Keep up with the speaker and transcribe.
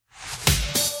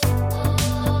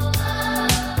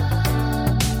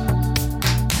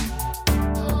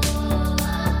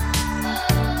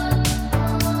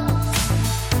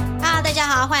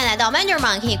来到 Mandarin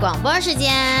Monkey 广播时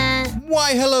间。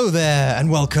 Why hello there and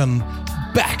welcome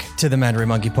back to the Mandarin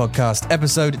Monkey Podcast,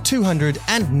 episode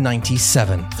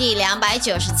 297. 第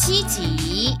297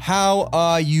集。 How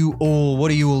are you all?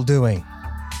 What are you all doing?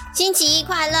 星期一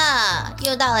快乐，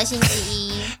又到了星期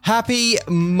一。 Happy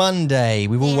Monday.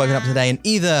 We've all woken up today and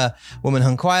either 我们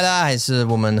很快乐还是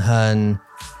我们很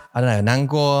I don't know 难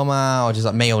过吗 or just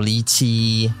like 没有力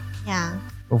气 Yeah.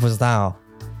 我不知道。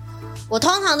我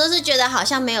通常都是觉得好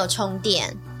像没有充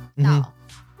电到，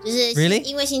就是 Really?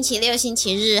 因为星期六、星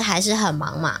期日还是很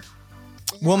忙嘛。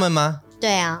我们吗？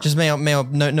对啊， Just 没有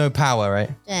no power,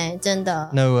 right? 对，真的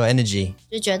No energy.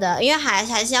 就觉得，因为还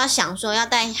是要想说要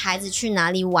带孩子去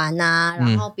哪里玩啊，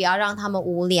然后不要让他们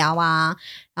无聊啊。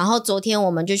然后昨天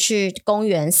我们就去公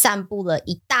园散步了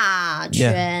一大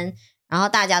圈，然后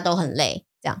大家都很累，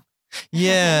这样。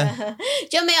Yeah.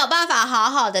 就没有办法好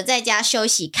好的在家休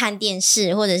息看电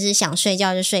视，或者是想睡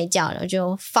觉就睡觉了，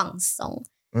就放松，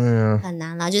很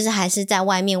难啦，就是还是在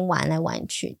外面玩来玩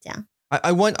去这样。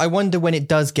I wonder when it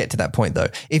does get to that point though.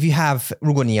 If you have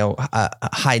如果你有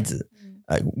孩子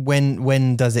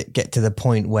when does it get to the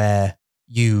point where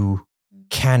you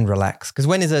can relax? Because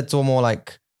when is it all more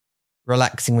like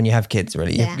relaxing when you have kids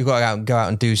really? Yeah. You've got to go out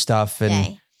and do stuff and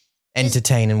对，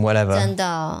 entertain and whatever. 真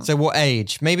的。 So what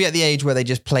age? Maybe at the age where they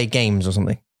just play games or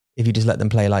something. If you just let them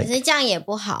play 可 like 是这样也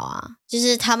不好啊，就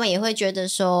是他们也会觉得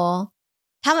说，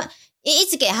他们一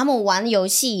直给他们玩游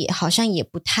戏好像也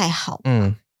不太好，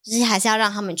就是还是要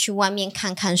让他们去外面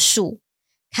看看树，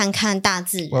看看大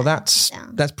自然。 Well, 这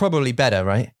样 that's probably better,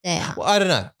 right? 对啊， Well, I don't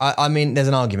know. I mean, there's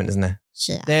an argument, isn't there?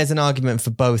 是啊， There's an argument for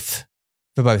both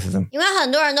of them. 因为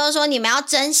很多人都说你们要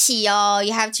珍惜哦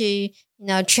 ，you have to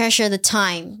treasure the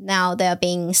time now they're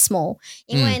being small。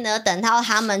因为呢，等到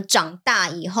他们长大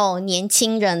以后，年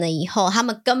轻人了以后，他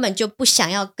们根本就不想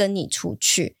要跟你出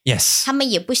去， Yes. 他们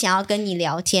也不想要跟你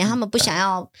聊天，他们不想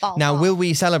要抱抱。 Now, will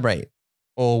we celebrate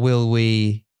or will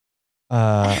we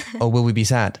be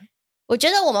sad? 我觉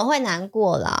得我们会难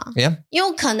过啦， Yeah. 因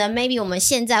为可能 maybe 我们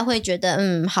现在会觉得，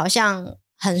好像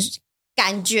很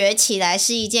感觉起来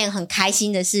是一件很开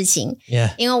心的事情，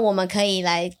 Yeah. 因为我们可以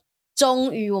来，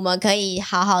终于我们可以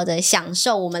好好的享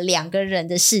受我们两个人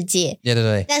的世界。 Yeah,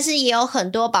 对。但是也有很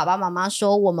多爸爸妈妈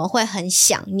说，我们会很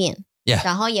想念， Yeah.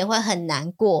 然后也会很难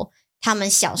过他们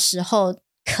小时候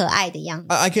可爱的样子。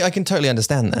 I can totally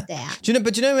understand that. 对啊， Do you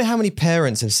know how many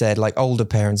parents have said, like older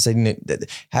parents, they,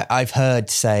 I've heard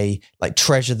say, like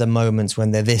treasure the moments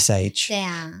when they're this age 对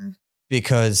啊，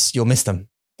 because you'll miss them.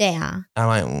 对啊， I'm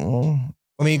like,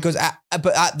 I mean, because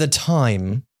but at the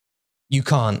time, you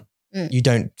can't, you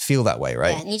don't feel that way,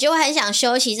 对， right? 你就会很想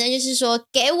休息，这就是说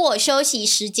给我休息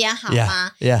时间好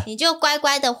吗？ Yeah. 你就乖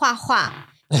乖的画画，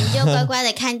你就乖乖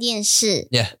的看电视，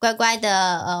 Yeah. 乖乖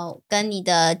的跟你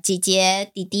的姐姐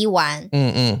弟弟玩，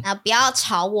那不要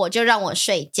吵我，就让我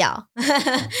睡觉。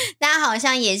但好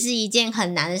像也是一件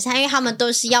很难的事，因为他们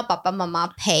都是要爸爸妈妈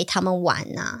陪他们玩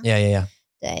啊。 Yeah.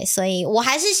 对，所以我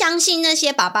还是相信那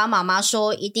些爸爸妈妈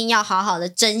说一定要好好的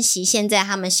珍惜现在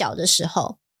他们小的时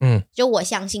候。就我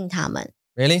相信他们。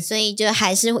 Really? 所以就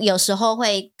还是有时候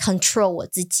会 control 我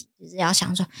自己，就是要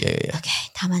想说 Yeah. OK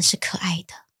他们是可爱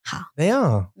的，好 They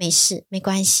are. 没事没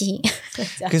关系。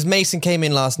 Because Mason came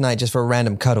in last night just for a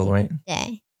random cuddle, right?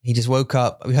 对 He just woke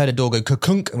up. We heard a door go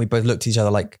ka-kunk, and we both looked at each other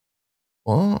like,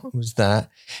 what was that?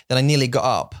 Then I nearly got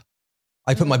up.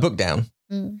 I put my book down.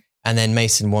 And then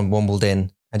Mason wombled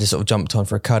in and just sort of jumped on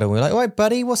for a cuddle. We were like, all right,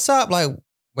 buddy, what's up? Like,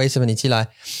 wait a minute,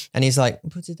 and he's like,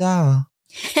 put it down.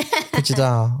 Put it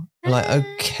down. I'm like,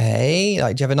 okay.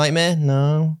 Like, do you have a nightmare?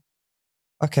 No.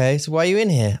 Okay, so why are you in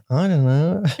here? I don't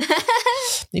know.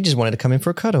 He just wanted to come in for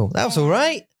a cuddle. That was all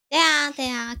right. 对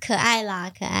啊，可爱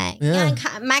啦，可爱。 Yeah. 你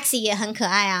看 Maxie 也很可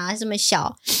爱啊，这么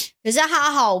小，可是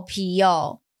他好皮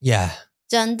哦。 Yeah.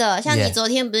 真的，像你 Yeah. 昨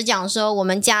天不是讲说我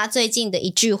们家最近的一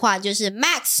句话就是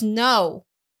Max no，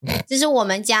 就是我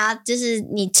们家就是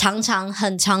你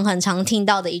很常听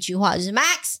到的一句话，就是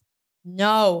Max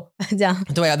no 这样。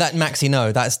 The way that Maxie,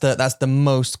 no, that's the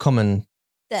most common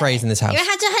对 phrase in this house. 因为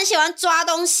他就很喜欢抓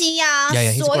东西呀、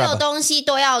 Yeah, he's a 所有 grabber. 东西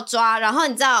都要抓。然后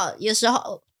你知道，有时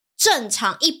候正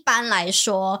常一般来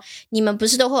说，你们不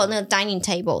是都会有那个 dining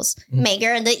tables，、每个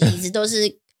人的椅子都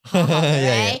是好好的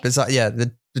yeah. right？ But it's like, yeah,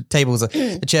 the tables are,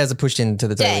 the chairs are pushed into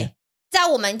the table. 对，在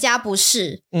我们家不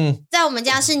是，在我们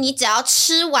家是你只要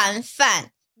吃完饭，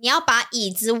你要把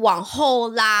椅子往后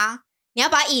拉。你要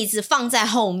把椅子放在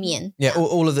后面 Yeah,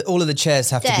 all of the chairs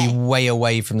have to be way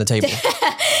away from the table.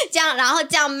 这样，然后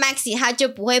这样 Maxie 他就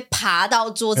不会爬到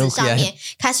桌子上面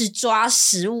开始抓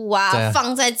食物啊，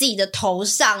放在自己的头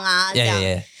上啊，这样。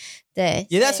Yeah. 对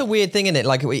Yeah, that's a weird thing, isn't it?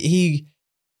 Like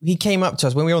he came up to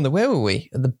us when we were where were we?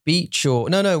 At the beach or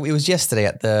no, it was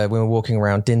yesterday when we were walking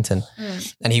around Dinton.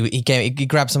 And he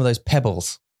grabbed some of those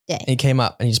pebbles. Yeah. And he came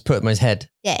up and he just put them on his head.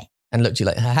 Yeah. And looked at you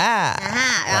like, ha ha.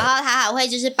 然后他还会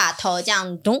就是把头这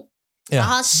样咚，然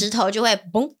后石头就会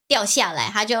嘣掉下来，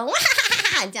他就哇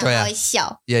哈哈这样他会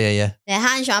笑。Yeah. 对，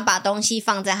他很喜欢把东西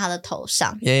放在他的头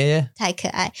上。Yeah. 太可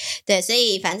爱。对，所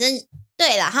以反正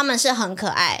对啦，他们是很可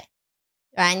爱。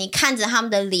right? 你看着他们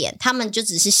的脸，他们就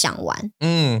只是想玩，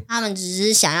他们只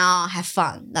是想要 have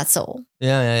fun, that's all.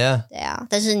 Yeah. 对啊，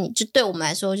但是你就对我们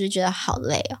来说就觉得好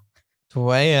累哦。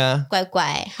对啊，乖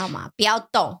乖好吗？不要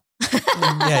动。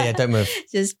yeah, don't move.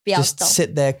 就是不要动。Just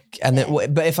sit there, and then.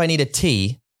 But if I need a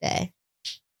tea, 对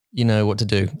you know what to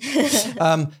do.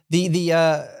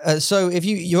 So if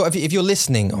you're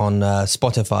listening on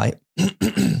Spotify.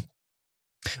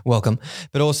 Welcome,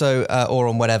 but also or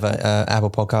on whatever Apple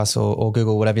Podcasts or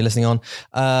Google, whatever you're listening on,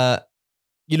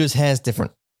 Yula's hair is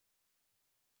different.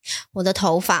 我的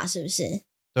头发是不是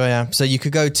？So yeah, so you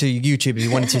could go to YouTube if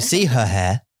you wanted to see her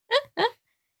hair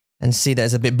and see that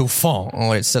it's a bit bouffant,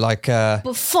 or it's like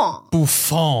bouffant.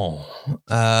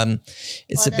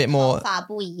 It's a bit more. 头发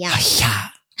不一样。哎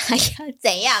呀，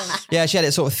怎样啊？ Yeah, she had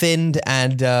it sort of thinned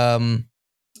and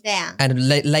对啊 and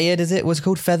layered. Is it? What's it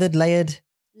called? Feathered,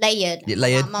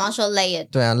 layered.Layered. 妈妈说 layered.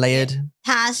 对啊 layered.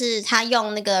 他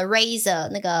用那个 razor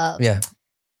那个 Yeah.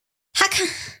 他看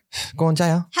Go on, 加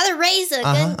油。他的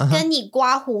razor 跟你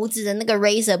刮胡子的那个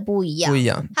razor 不一样。不一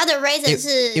样。他的 razor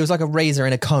是 It was like a razor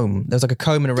and a comb. There was like a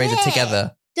comb and a razor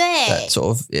together. 对 That sort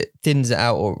of it thins it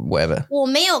out or whatever. 我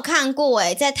没有看过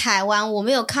在台湾我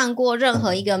没有看过任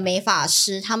何一个美发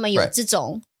师他们有这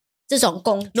种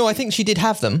工具。No, I think she did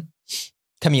have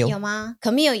them.Camille. 有吗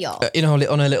Camille 有 on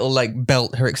her little like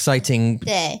belt, her exciting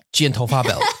对 Jian Tofa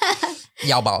belt.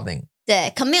 腰包 thing.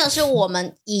 对 Camille 是我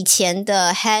们以前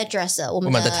的 hairdresser 我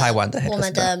们的台湾的 hairdresser 我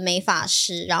们的美发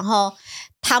师然后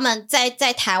他们在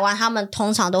台湾他们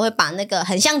通常都会把那个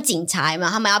很像警察嘛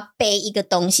他们要背一个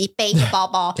东西背一个包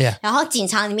包 yeah. 然后警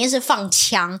察里面是放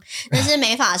枪但是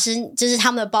美发师就是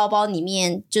他们的包包里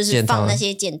面就是放那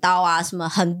些剪刀啊什么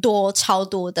很多超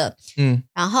多的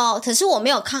然后可是我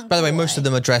没有看过 By the way, most of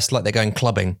them are dressed like they're going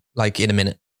clubbing like in a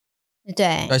minute.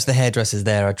 对 Most of the hairdressers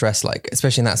there are dressed like,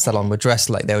 especially in that salon, were dressed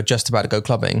like they were just about to go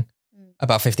clubbing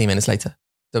about 15 minutes later.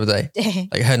 对不对？对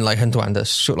like 很短的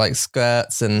short like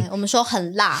skirts and 我们说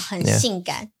很辣很性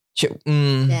感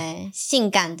对性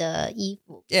感的衣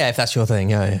服 Yeah, if that's your thing,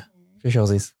 yeah. For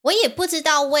sure. 我也不知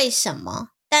道为什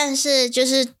么但是就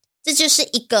是这就是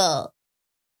一个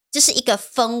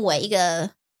氛围一个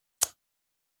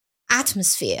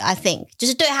atmosphere I think 就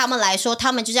是对他们来说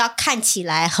他们就是要看起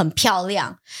来很漂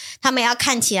亮他们要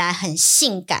看起来很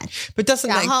性感 But doesn't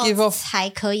that give 然后 off 才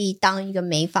可以当一个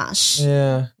美发师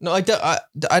Yeah. No, I don't I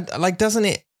like doesn't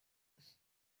it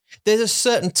There's a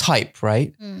certain type,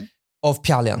 right? Of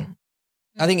漂亮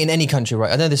I think in any country,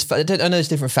 right? I know there's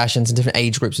different fashions and different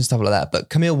age groups and stuff like that, but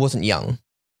Camille wasn't young.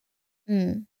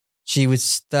 She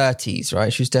was 30s,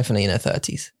 right? She was definitely in her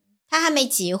 30s. 她还没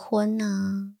结婚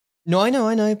呢 No, I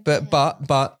know,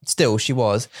 but still, she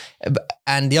was.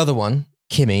 And the other one,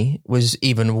 Kimmy, was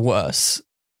even worse,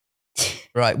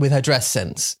 right? With her dress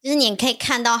sense, 就是你可以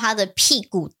看到她的屁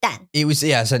股蛋 it was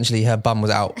essentially her bum was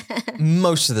out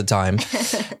most of the time.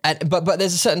 But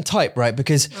there's a certain type, right?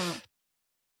 Because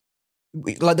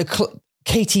like the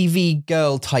KTV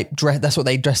girl type dress, that's what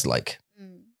they dress like.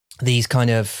 These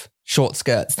kind of short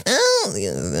skirts.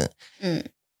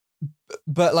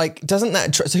 But like, doesn't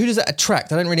that so who does that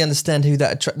attract? I don't really understand who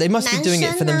that attract. They must be doing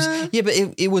it for them. Yeah, but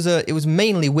it was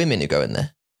mainly women who go in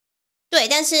there. 对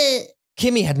但是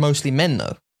Kimmy had mostly men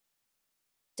though.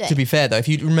 To be fair though, if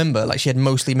you remember, like she had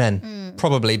mostly men,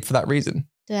 probably for that reason.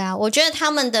 对啊，我觉得他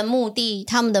们的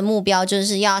目标就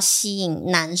是要吸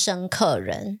引男生客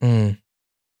人。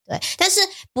对，但是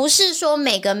不是说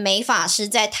每个美发师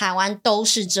在台湾都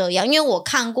是这样，因为我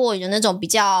看过有那种比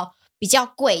较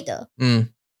贵的，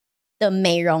的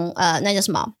美容那叫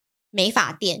什么美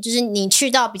发店，就是你去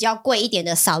到比较贵一点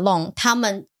的 salon， 他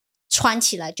们穿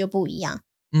起来就不一样。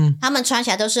他们穿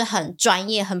起来都是很专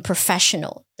业、很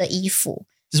professional 的衣服。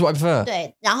This is what I prefer.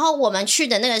 对，然后我们去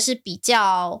的那个是比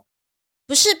较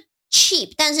不是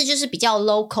cheap， 但是就是比较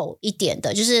local 一点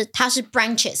的，就是它是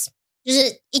branches， 就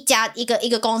是一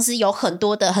个公司有很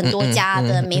多家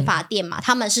的美发店嘛，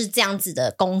他们是这样子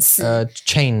的公司。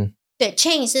chain 对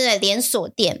chain 是连锁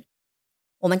店。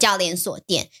我们叫连锁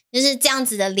店，就是这样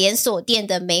子的连锁店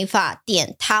的美发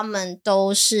店，他们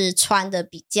都是穿的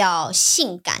比较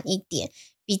性感一点，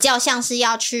比较像是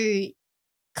要去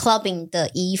clubbing 的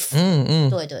衣服。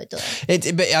对对对。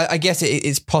But I guess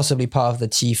it's possibly part of the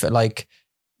chief, like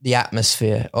the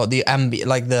atmosphere or the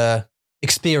like the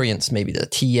experience, maybe the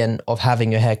体验 of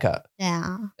having your hair cut.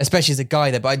 Yeah. Especially as a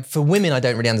guy there. But for women, I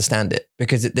don't really understand it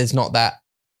because there's not that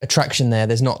attraction there.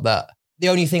 There's not that. The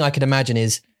only thing I could imagine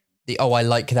is I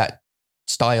like that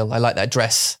style. I like that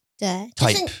dress. 对，就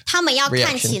是他们要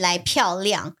看起来漂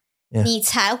亮， 你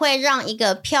才会让一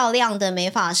个漂亮的美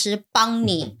发师帮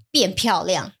你变漂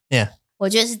亮。Yeah. 我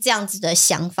觉得是这样子的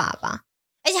想法吧。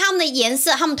而且他们的颜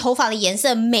色，他们头发的颜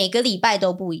色每个礼拜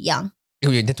都不一样。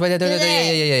对，就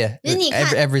是你看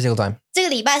every single time. 这个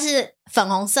礼拜是粉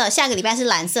红色，下个礼拜是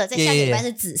蓝色，再下个礼拜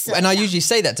是紫色。And I usually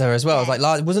say that to her as well. I was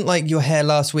like, it wasn't like your hair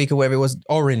last week or whatever it was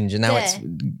orange and now it's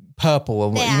purple.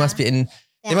 Or you must be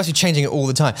they must be changing it all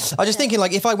the time. I was just thinking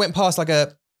like if I went past like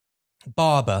a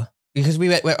barber, because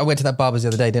I went to that barber's the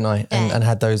other day, didn't I? And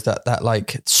had those that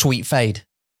like sweet fade.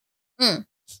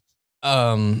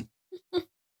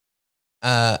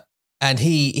 And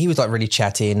he was like really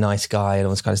chatty and nice guy and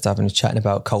all this kind of stuff and he was chatting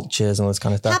about cultures and all this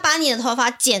kind of stuff. 他把你的头发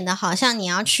剪得好像你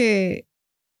要去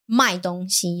卖东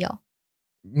西哦。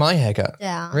My haircut? 对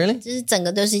啊 Really? 就是整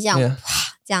个都是这样，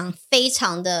这样非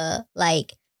常的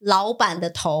like 老板的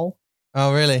头。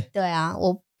Oh, really? 对啊，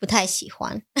我不太喜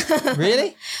欢。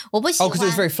Really? 我不喜欢。Oh, because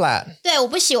it was very flat. 对，我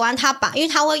不喜欢他因为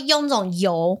他会用那种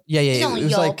油。Yeah. 这种 it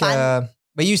was 油 like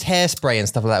they used hairspray and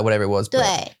stuff like that, whatever it was. 对，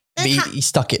 but he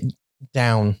stuck it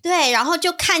down. 对，然后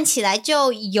就看起来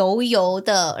就油油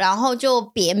的，然后就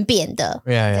扁扁的。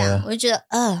Yeah. 我就觉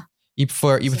得You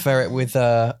prefer it with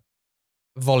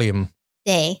volume?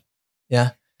 对。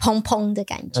Yeah. 蓬蓬的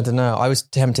感觉。 I don't know. I was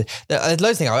tempted. There's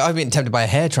loads of things. I've been tempted by a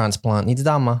hair transplant. 你知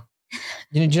道吗?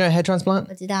 Do you know a hair transplant?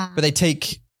 我知道。 But they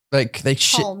take like they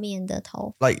shit 后面的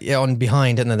头 like on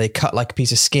behind, don't they? They cut like a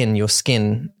piece of skin, your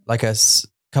skin, like a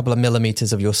couple of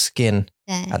millimeters of your skin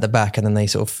at the back, and then they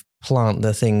sort of plant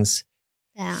the things.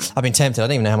 Yeah. I've been tempted. I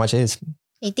don't even know how much it is.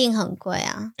 一定很贵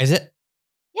啊。Is it?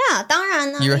 Yeah, 当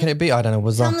然啊。You reckon it'd be? I don't know.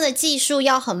 Was 他们的技术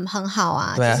要很好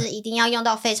啊，对啊，就是一定要用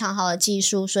到非常好的技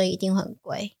术，所以一定很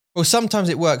贵。Well, sometimes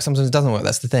it works, sometimes it doesn't work.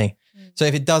 That's the thing. So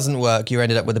if it doesn't work, you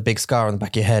ended up with a big scar on the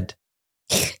back of your head.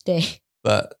 对。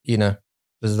But, you know,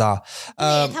 bizarre.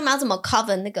 他们要怎么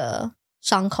cover 那个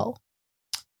伤口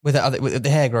with the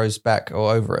hair grows back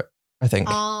or over it, I think.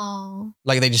 Oh.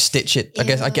 Like they just stitch it. I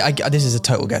guess this is a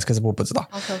total guess because of what bizarre.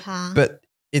 好可怕。 But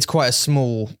it's quite a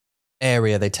small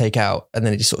area they take out and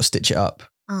then they just sort of stitch it up.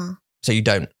 So you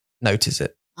don't notice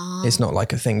it. It's not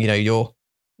like a thing, you know,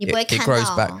 it grows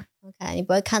back. Okay, 你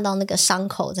不会看到那个伤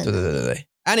口在哪里。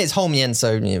And it's 后面,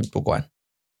 so 不管。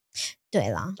对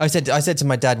啦。I said to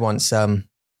my dad once,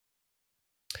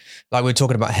 like we were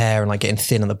talking about hair and like getting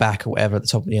thin on the back or whatever at the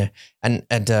top, and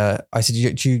I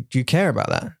said, do you care about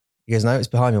that? He goes, no, it's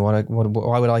behind me. Why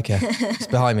would I care? It's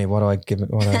behind me. Why do I give it?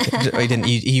 He didn't.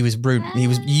 He was rude. He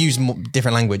used more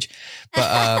different language,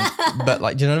 but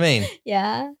like, do you know what I mean?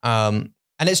 Yeah.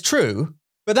 And it's true,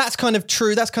 but that's kind of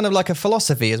true. That's kind of like a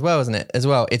philosophy as well, isn't it? As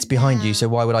well, it's behind you, so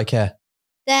why would I care?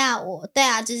 对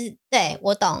啊，就是对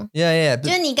我懂。Yeah. 就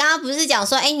是你刚刚不是讲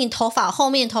说，你后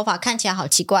面头发看起来好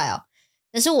奇怪哦。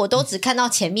可是我都只看到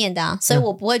前面的啊，所以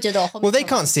我不会觉得我后面。Well, they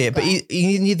can't see it, but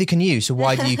neither can you. So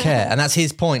why do you care? And that's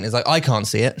his point. Is like I can't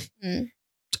see it,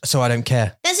 so I don't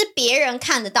care. 但是别人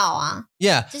看得到啊。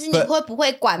Yeah. 就是你会不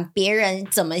会管别人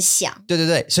怎么想？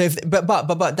对。So but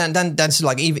that's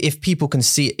like if people can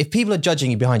see it, if people are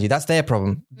judging you behind you, that's their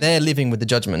problem. They're living with the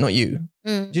judgment, not you.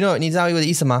 Do you know what? 你知道我的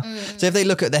意思吗? So if they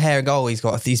look at the hair and go,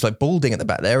 he's like balding at the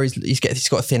back there. He's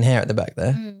got thin hair at the back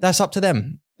there. That's up to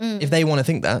them. If they want to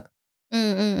think that.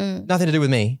 Nothing to do with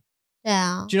me.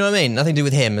 Yeah. Do you know what I mean? Nothing to do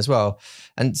with him as well.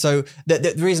 And so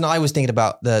the reason I was thinking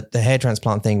about the hair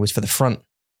transplant thing was for the front,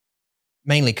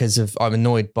 mainly because I'm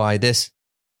annoyed by this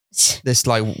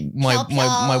like my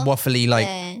waffly like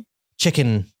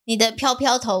chicken. 你的飘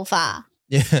飘头发。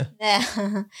Yeah.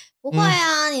 对，不会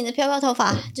啊，你的飘飘头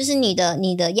发就是你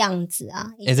的样子啊。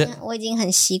我已经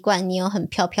很习惯你有很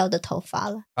飘飘的头发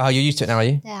了。Oh, you're used to it now, are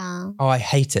you? 对啊。Oh, I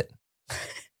hate it.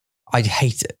 I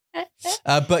hate it.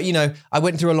 But you know, I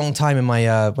went through a long time in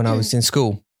my when I was in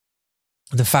school.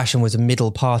 The fashion was a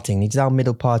middle parting. 你知道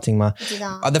middle parting吗？不知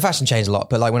道。The fashion changed a lot,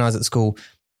 but like when I was at school,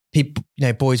 people,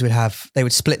 boys they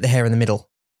would split the hair in the middle.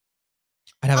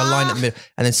 I'd have a line at the middle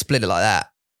and then split it like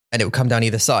that, and it would come down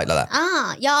either side like that.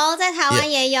 有在台湾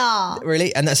也有。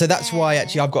Really? And so that's why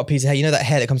actually I've got a piece of hair. You know that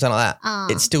hair that comes down like that?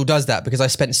 It still does that because I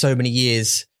spent so many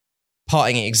years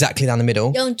parting it exactly down the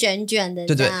middle. 用卷卷的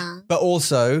这样。But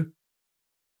also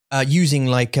using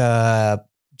like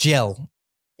gel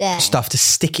stuff to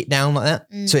stick it down like that.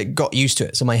 So it got used to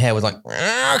it. So my hair was like,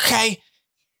 okay.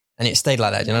 And it stayed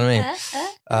like that. Do you know what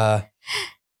I mean?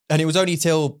 And it was only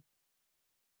till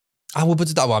我不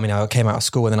知道. Well, I mean, I came out of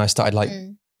school and then I started like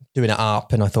doing it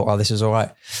up and I thought, oh, this is all right.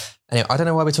 Anyway, I don't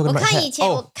know why we're talking about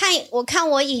hair. 我看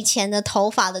我以前的头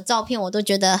发的照片，我都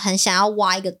觉得很想要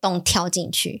挖一个洞跳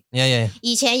进去。Yeah.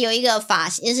 以前有一个发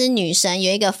型，就是女生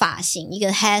有一个发型，一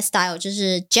个 hairstyle 就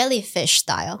是 jellyfish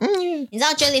style。你知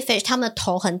道 jellyfish 他们的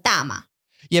头很大嘛？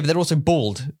 Yeah, but they're also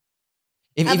bald.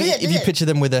 If you picture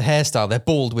them with a hairstyle, they're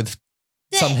bald with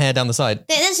some hair down the side.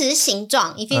 对，那只是形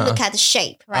状。If you look at the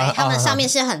shape, right? 他们上面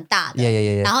是很大的。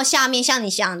Yeah. 然后下面像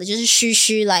你讲的，就是虚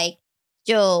虚 like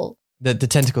就。The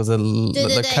tentacles are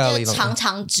the curly, 就长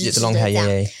长直直的这样。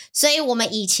Yeah. 所以我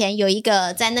们以前有一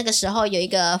个，在那个时候有一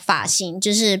个发型，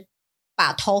就是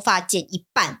把头发剪一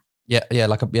半。Yeah,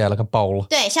 like a bowl.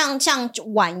 对，像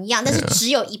碗一样，但是只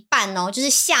有一半哦，就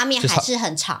是下面还是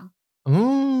很长。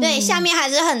对，下面还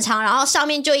是很长，然后上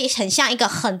面就很像一个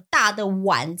很大的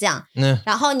碗这样。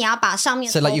然后你要把上面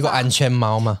的头发 So like 一个安全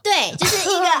帽吗？对，就是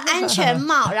一个安全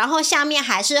帽，然后下面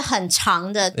还是很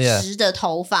长的直的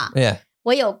头发。Yeah.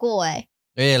 我有过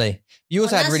Really? You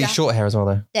also had really short hair as well,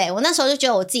 though. 对，我那时候就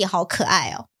觉得我自己好可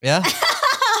爱哦。Yeah?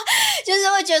 就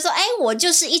是会觉得说，我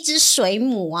就是一只水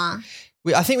母啊。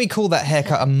I think we call that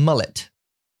haircut a mullet.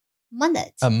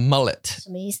 Mullet? A mullet. 什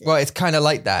么意思？ Well, it's kind of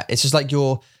like that. It's just like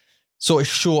you're sort of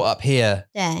short up here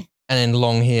对 and then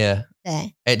long here.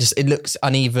 对 It looks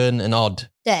uneven and odd.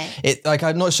 对 Like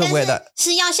I'm not sure where that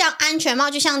是要像安全帽，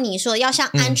就像你说的，要像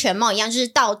安全帽一样，就是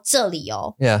到这里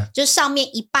哦。Yeah. 就上面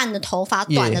一半的头发，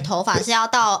短的头发是要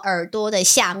到耳朵的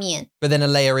下面。But then a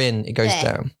layer in, it goes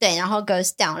down. 对，然后 goes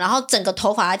down， 然后整个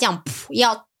头发要这样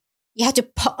要就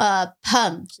perm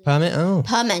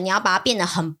perm， 你要把它变得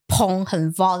很蓬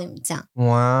很 volume 这样。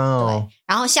Wow. 对，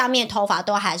然后下面头发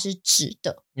都还是直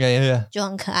的。Yeah. 就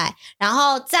很可爱。然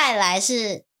后再来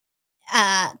是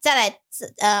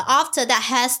after that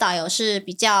hairstyle 是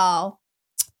比较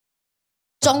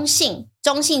中性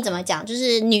怎么讲？就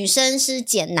是女生是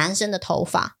剪男生的头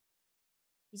发，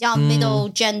比较 middle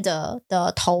gender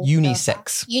的头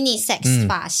unisex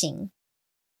发型。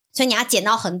所以你要剪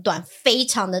到很短，非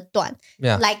常的短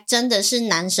like 真的是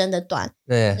男生的短，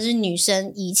就是女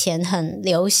生以前很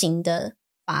流行的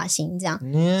发型这样。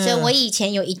所以我以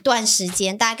前有一段时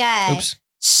间大概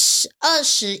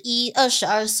21、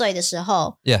22岁的时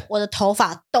候，我的头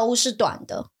发都是短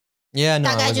的。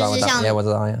大概就是像，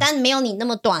但没有你那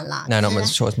么短啦。No, not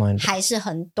as short as mine. 还是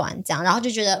很短这样，然后就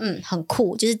觉得很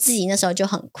酷，就是自己那时候就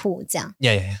很酷这样。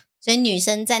Yeah. 所以女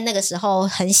生在那个时候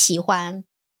很喜欢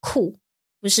酷，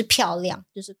不是漂亮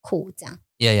就是酷这样。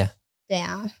Yeah. 对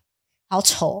啊，好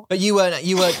丑。But you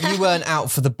weren't out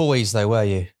for the boys though, were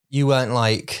you? You weren't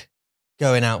like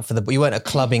going out for you weren't a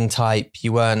clubbing type.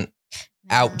 You weren't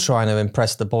out trying to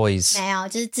impress the boys. 没有，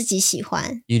就是自己喜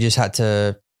欢。You just had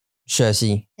to 学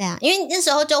习。对啊，因为那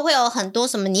时候就会有很多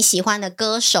什么你喜欢的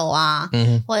歌手啊，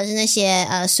或者是那些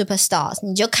superstars，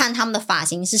 你就看他们的发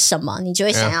型是什么，你就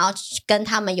会想要跟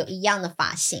他们有一样的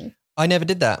发型。I never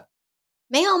did that.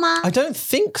 没有吗？ I don't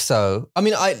think so. I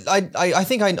mean, I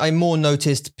think I more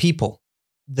noticed people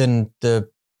than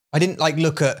I didn't like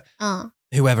look at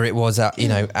whoever it was out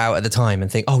at the time and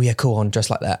think, oh yeah, cool, I'm dressed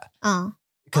like that.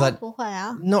 不会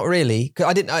啊。Not really. 'Cause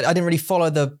I didn't really follow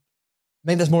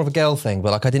maybe that's more of a girl thing,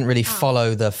 but like I didn't really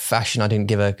follow the fashion. I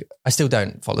still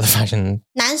don't follow the fashion.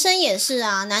 男生也是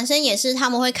啊，男生也是，他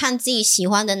们会看自己喜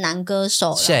欢的男歌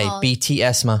手。谁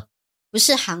BTS 吗？不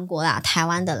是韩国啦，台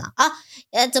湾的啦。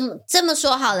怎么这么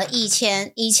说好了？以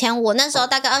前我那时候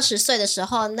大概20岁的时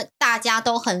候，那大家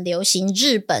都很流行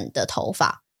日本的头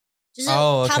发，就是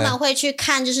他们会去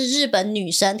看，就是日本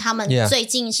女生他们最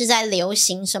近是在流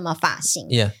行什么发型，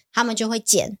他们就会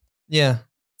剪。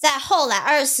在后来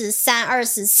23、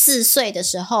24岁的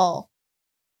时候，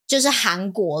就是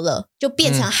韩国了，就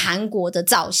变成韩国的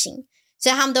造型，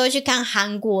所以他们都会去看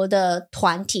韩国的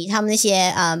团体，他们那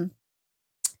些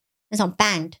那种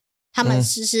band， 他们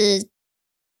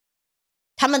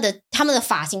他们的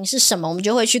发型是什么，我们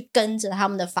就会去跟着他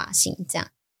们的发型这样。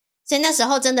所以那时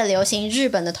候真的流行日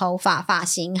本的发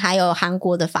型，还有韩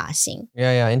国的发型。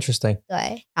Yeah, interesting.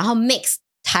 对，然后 mix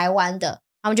台湾的。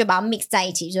他们就把它 mix 在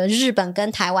一起，就日本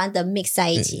跟台湾的 mix 在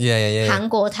一起，韩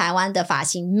国台湾的发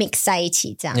型 mix 在一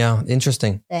起，这样。Yeah,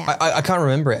 interesting. 对啊。I can't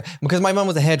remember it because my mum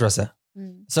was a hairdresser.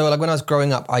 So like when I was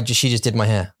growing up, she just did my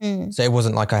hair. So it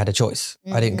wasn't like I had a choice.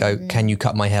 I didn't go, can you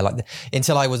cut my hair like that?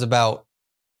 Until I was about,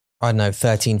 I don't know,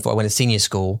 13, 14. I went to senior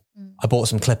school. I bought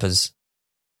some clippers.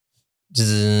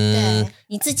 对，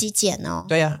你自己剪哦。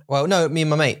对啊。Well, no, me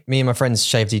and my friends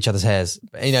shaved each other's hairs.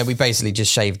 We basically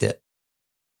just shaved it.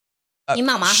 你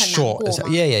妈妈很难过吗？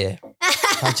 Yeah.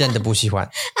 她真的不喜欢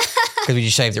because we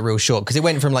just shaved it real short because it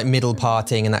went from like middle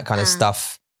parting and that kind of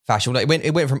stuff fashion. Like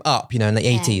it went from up, in the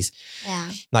 80s,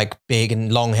 like big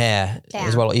and long hair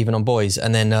as well, even on boys,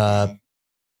 and then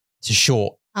to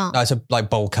short, so like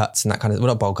bowl cuts and that kind of, well,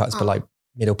 not bowl cuts, but like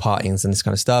middle partings and this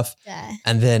kind of stuff.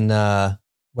 And then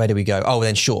where do we go? Oh,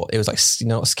 then short. It was like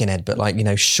not skinhead, but like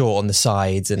short on the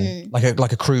sides and like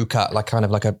a crew cut, like kind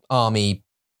of like an army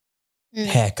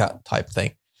haircut type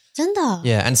thing. 真的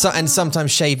Yeah, and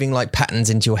sometimes shaving like patterns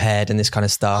into your head and this kind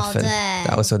of stuff. And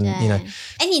that was sort of,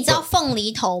 哎，你知道凤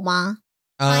梨头吗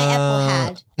 ？Pineapple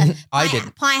head. I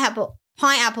didn't.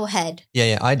 Pineapple head.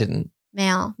 Yeah, I didn't.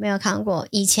 没有看过。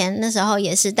以前那时候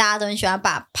也是，大家都很喜欢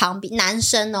把旁边男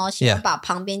生喜欢把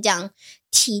旁边这样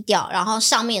剃掉，然后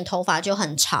上面头发就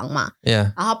很长嘛。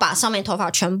Yeah. 然后把上面头发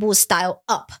全部 style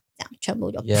up， 这样全部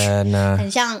就 no.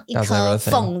 很像一颗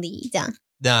凤梨这样。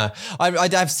No,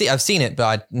 I've seen it,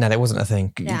 but no, that wasn't a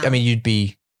thing. I mean, you'd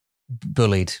be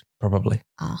bullied probably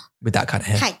with that kind of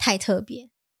hair. 太特别。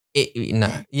No.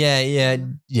 Yeah,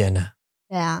 no.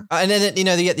 Yeah. And then,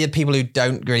 they get the people who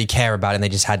don't really care about it and they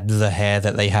just had the hair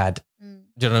that they had.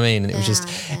 Do you know what I mean? And it was just,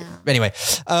 anyway.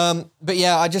 But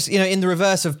yeah, I just, in the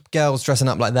reverse of girls dressing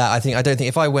up like that, I don't think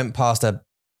if I went past a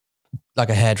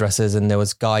hairdresser's and there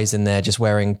was guys in there just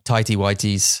wearing tighty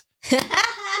whities, do you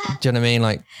know what I mean?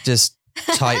 Like just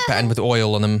tight pattern with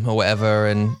oil on them or whatever.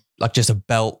 And like just a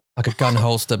belt, like a gun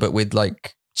holster, but with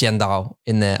like jiandao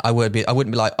in there. I wouldn't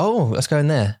be like, oh, let's go in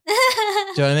there.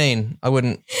 Do you know what I mean? I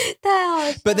wouldn't.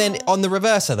 But then on the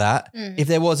reverse of that, if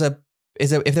there was a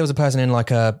person in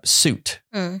like a suit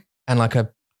and like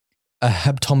a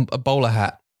bowler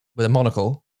hat with a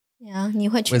monocle,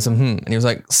 with some and he was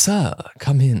like, "Sir,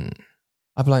 come in."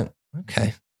 I'd be like,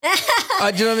 "Okay."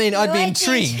 Do you know what I mean? I'd be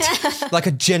intrigued, like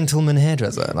a gentleman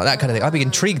hairdresser, like that kind of thing. I'd be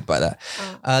intrigued by that.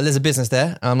 There's a business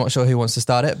there. I'm not sure who wants to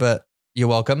start it, but you're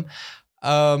welcome.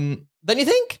 Don't you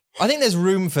think? I think there's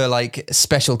room for like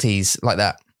specialties like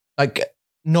that, like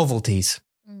novelties.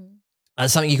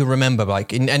 That's something you can remember.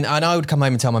 Like, and I would come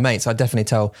home and tell my mates. I'd definitely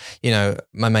tell,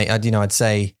 my mate. I'd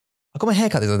say, I got my hair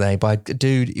cut the other day by a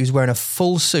dude. He was wearing a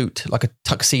full suit, like a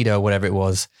tuxedo or whatever it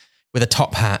was, with a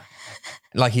top hat.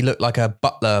 Like he looked like a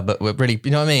butler, but really,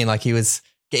 you know what I mean? Like he was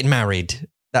getting married.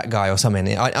 That guy or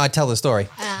something. I'd tell the story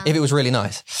if it was really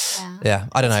nice. Yeah,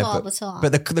 I don't know.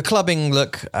 But the clubbing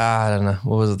look, I don't know.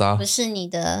 What was that? 不是你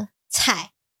的菜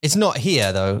It's not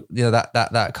here though.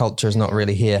 That culture is not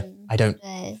really here. I don't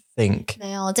think. 没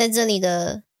有在这里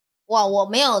的我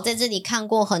没有在这里看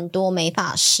过很多美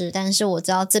发师，但是我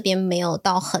知道这边没有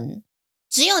到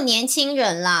只有年轻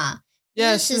人啦。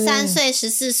13岁、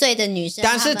14岁的女生，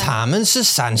但是他们是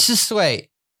30岁。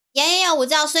我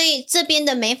知道，所以这边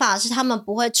的美发师他们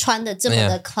不会穿的这么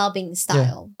的 clubbing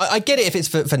style. I get it if it's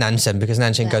for Nansen, because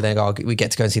Nansen go there and go, we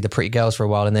get to go and see the pretty girls for a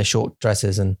while in their short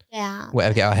dresses and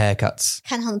whatever, get our haircuts.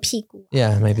 看他们屁股。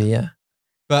Yeah, maybe, yeah.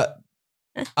 But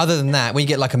other than that, when you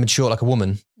get like a mature, like a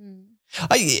woman,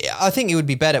 I think it would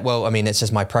be better. Well, I mean, it's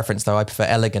just my preference though. I prefer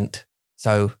elegant.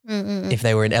 So if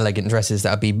they were in elegant dresses,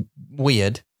 that would be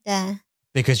weird. Yeah.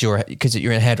 Because you're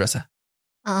a hairdresser.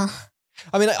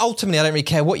 I mean, ultimately, I don't really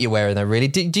care what you're wearing though, really.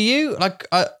 Do you? Like,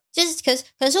 就是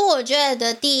可是我觉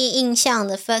得第一印象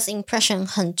的 first impression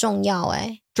很重要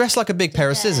哎。Dress like a big pair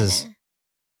of scissors.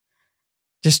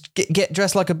 Just get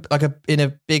dressed like a in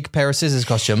a big pair of scissors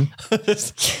costume. Do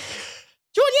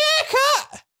you want your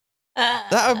haircut?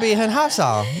 That would be 很好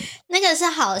笑。那个是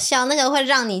好笑，那个会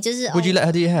让你就是。Would you let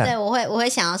her do your hair? 对，我会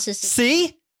想要试试。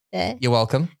See? 对。You're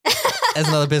welcome. There's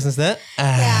another business there. 对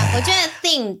啊，我觉得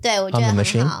theme 对我觉得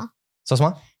很好。说什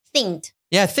么 ？Themed.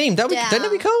 Yeah, themed. Don't that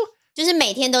be cool? 就是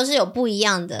每天都是有不一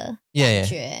样的感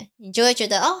觉，你就会觉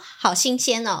得好新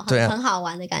鲜哦，很好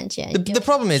玩的感觉。The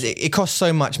problem is it costs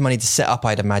so much money to set up.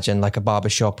 I'd imagine like a barber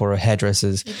shop or a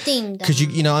hairdresser's. 一定的。 Because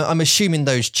I'm assuming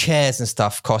those chairs and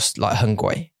stuff cost like 很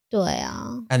贵。对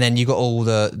啊。And then you got all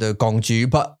the gongju.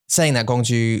 But saying that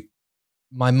gongju,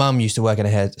 my mum used to work in a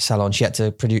hair salon. She had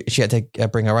to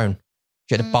bring her own.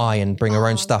 She had to buy and bring her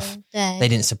own stuff. They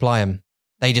didn't supply them.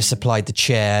 They just supplied the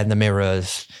chair and the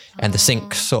mirrors and the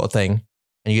sink sort of thing.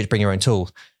 And you had to bring your own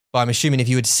tools. But I'm assuming if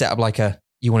you would set up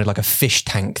you wanted like a fish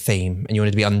tank theme and you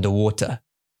wanted to be underwater,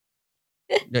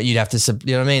 you'd have to,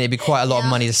 you know what I mean? It'd be quite a lot of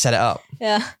money to set it up.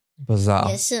 Yeah. Bizarre.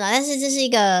 也是啦，但是这是一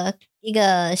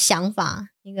个想法，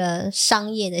一个商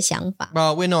业的想法。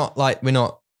Well, we're not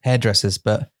hairdressers,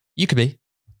 but you could be.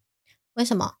 为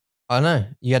什么? I don't know.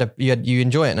 You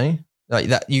enjoy it, no? Like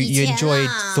that, you enjoyed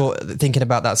thinking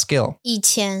about that skill. 以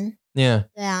前 Yeah.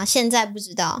 对啊，现在不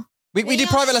知道。We do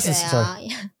private lessons. Sorry.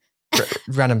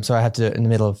 Random. Sorry, I had to do it in the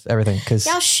middle of everything.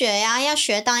 要学呀，要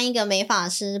学当一个美发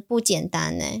师不简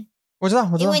单呢。我知道。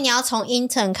因为你要从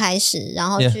intern 开始，然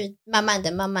后去慢慢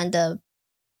的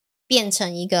变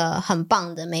成一个很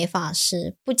棒的美发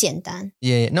师，不简单。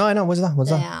Yeah, no, I know. What's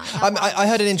that? I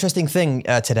heard an interesting thing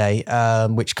today,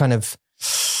 which kind of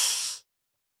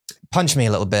punched me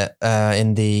a little bit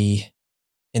in the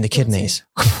kidneys.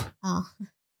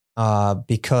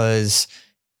 Because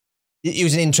it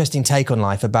was an interesting take on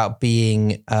life about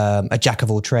being a jack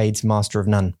of all trades, master of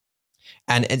none.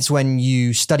 And it's when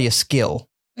you study a skill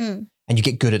and you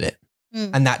get good at it,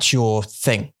 and that's your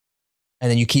thing.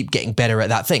 And then you keep getting better at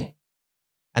that thing.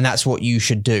 And that's what you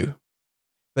should do.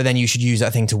 But then you should use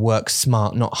that thing to work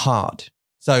smart, not hard.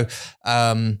 So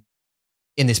in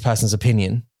this person's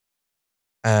opinion,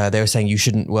 they were saying you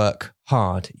shouldn't work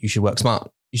hard. You should work smart.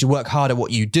 You should work hard at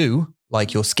what you do,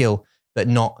 like your skill, but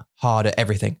not hard at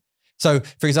everything. So,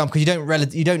 for example,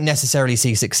 because you don't necessarily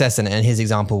see success in it. And his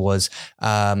example was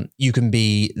you can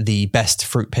be the best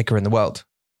fruit picker in the world,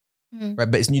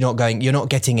 right? But you're not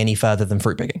getting any further than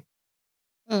fruit picking.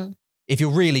 If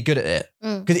you're really good at it,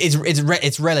 because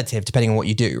it's relative depending on what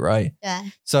you do, right? Yeah.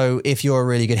 So if you're a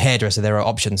really good hairdresser, there are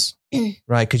options,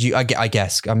 right? Because I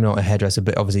guess I'm not a hairdresser,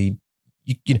 but obviously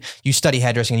you study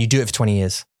hairdressing and you do it for 20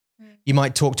 years. You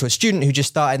might talk to a student who just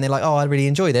started and they're like, oh, I really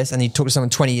enjoy this. And you talk to someone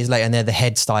 20 years later and they're the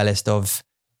head stylist of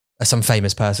some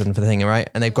famous person for the thing, right?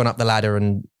 And they've gone up the ladder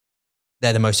and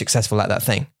they're the most successful at that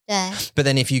thing. Yeah. But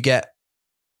then if you get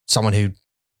someone who,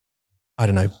 I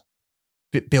don't know,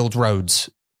 builds roads,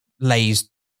 lays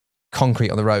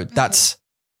concrete on the road, that's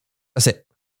it.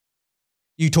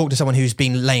 You talk to someone who's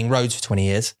been laying roads for 20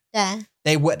 years. Yeah.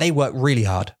 They work really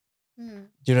hard.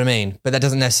 Do you know what I mean? But that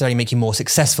doesn't necessarily make you more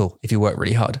successful if you work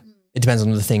really hard. It depends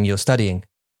on the thing you're studying.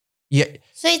 Yeah.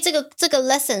 所以这个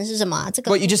lesson 是什么？这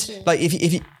个 Well, you just like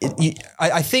if you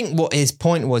I think what his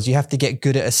point was, you have to get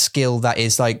good at a skill that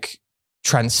is like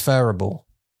transferable,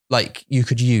 like you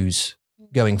could use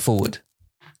going forward,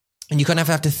 and you kind of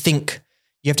have to think.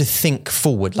 You have to think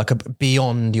forward, like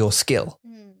beyond your skill.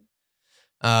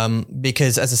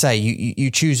 Because as I say,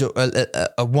 you choose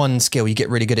a one skill, you get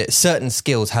really good at it. Certain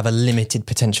skills have a limited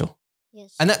potential.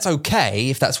 Yes. And that's okay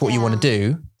if that's what you want to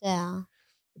do. Yeah.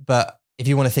 But if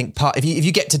you want to think if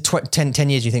you get to 10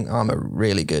 years, you think, oh, I'm a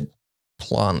really good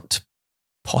plant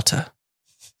potter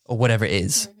or whatever it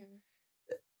is.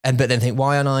 But then think,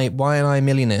 why aren't I a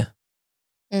millionaire?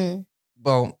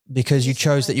 Well, because you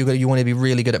chose that you want to be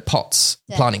really good at pots,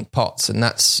 planting pots,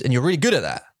 and you're really good at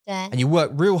that. And you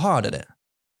work real hard at it.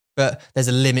 But there's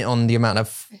a limit on the amount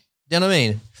of, you know what I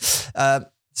mean?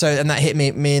 And that hit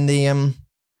me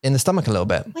in the stomach a little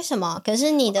bit. 为什么？可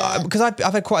是你的 because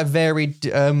I've had quite a varied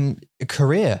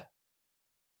career.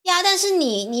 Yeah, 但是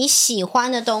你喜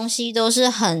欢的东西都是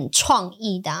很创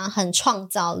意的很创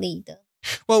造力的。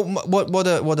Well,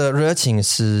 我的热情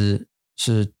是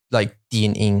like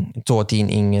电影做电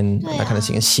影 and that kind of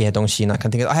thing, 写东西 and that kind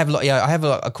of thing. I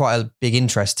have quite a big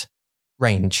interest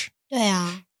range. 对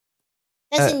啊，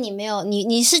但是你没有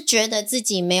你是觉得自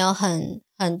己没有很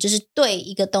就是对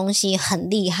一个东西很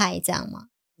厉害这样吗？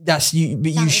 That's you.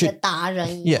 But you should. 达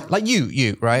人一样 Yeah, like you,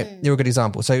 right? You're a good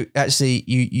example. So actually,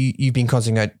 you've been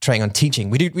concentrating on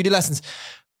teaching. We do lessons.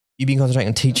 You've been concentrating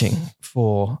on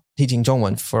teaching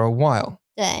Zhongwen for a while.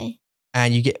 对，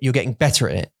 And you're getting better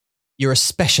at it. You're a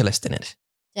specialist in it.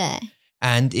 对，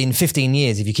 And in 15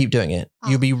 years, if you keep doing it,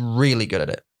 you'll be really good at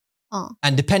it.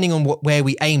 And depending on where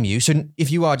we aim you, so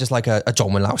if you are just like a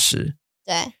中文老师,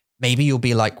 对， maybe you'll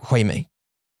be like Hui Mei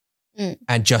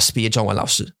and just be a 中文老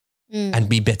师 and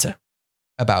be bitter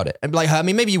about it. And like her, I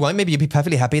mean, maybe you won't. Maybe you'll be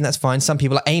perfectly happy and that's fine. Some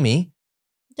people, like Amy,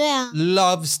 对啊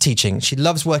loves teaching. She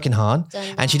loves working hard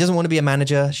真的 and she doesn't want to be a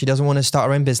manager. She doesn't want to start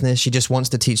her own business. She just wants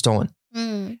to teach 中文.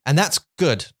 And that's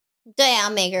good. 对啊，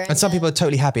每个人 And some people are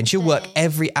totally happy and she'll work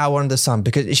every hour under the sun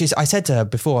because I said to her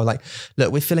before, like,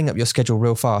 look, we're filling up your schedule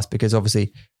real fast because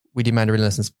obviously we do Mandarin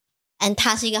lessons. And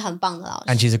他是一个很棒的老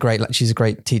师 And she's a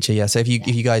great teacher. Yeah. So if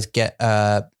you guys get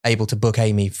able to book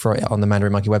Amy on the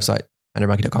Mandarin Monkey website,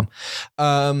 mandarinmonkey.com,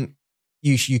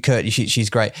 you could, she's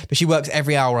great, but she works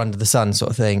every hour under the sun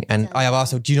sort of thing. And I have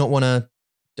asked her, do you not want to,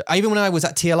 even when I was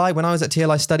at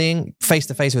TLI studying face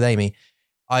to face with Amy,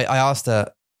 I asked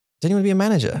her, don't you want to be a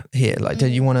manager here? Like,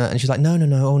 don't you want to? And she's like, no.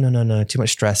 Oh, no. Too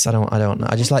much stress. I don't.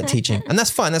 I just like teaching. And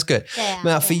that's fine. That's good. Yeah,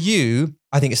 now for you,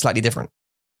 I think it's slightly different.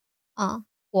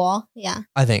 我 yeah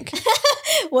I think.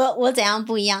 我怎样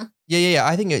不一样 Yeah.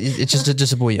 I think it's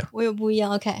just a boy. 我有不一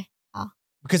样 OK 好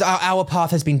Because our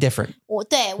path has been different.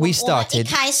 对 We started 我们一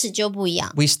开始就不一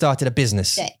样 We started a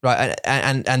business, 对 right?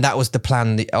 And that was the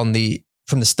plan from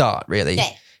the start, really.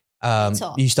 对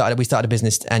We started a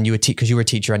business and you were because you were a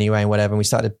teacher anyway and whatever. And we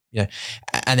started,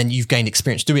 and then you've gained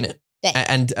experience doing it. 对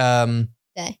And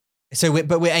对 so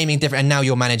we're aiming different. And now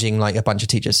you're managing like a bunch of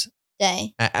teachers,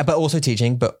 对 but also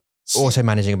teaching. But also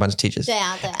managing a bunch of teachers. 对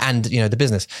啊，对啊。 And, the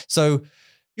business. So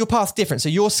your path's different. So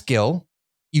your skill,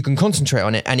 you can concentrate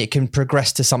on it and it can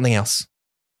progress to something else.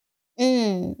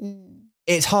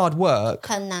 It's hard work.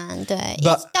 很难，对。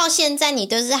 But 到现在你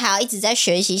都是还要一直在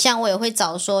学习，像我也会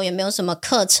找说有没有什么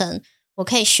课程我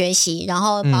可以学习，然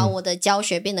后把我的教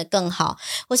学变得更好，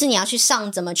或是你要去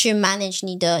上怎么去 manage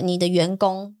你的员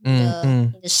工，你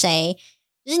的谁，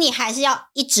就是你还是要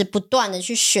一直不断的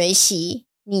去学习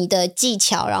你的技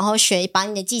巧，然后把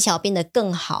你的技巧变得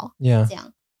更好。 Yeah. 这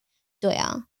样，对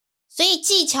啊。所以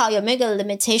技巧有没有一个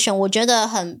limitation？ 我觉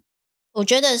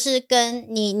得是跟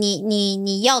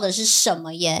你要的是什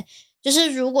么耶？就是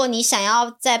如果你想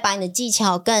要再把你的技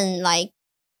巧更like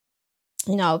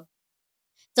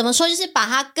怎么说，就是把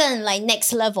它更like next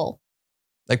level，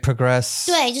 like progress.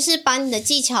 对，就是把你的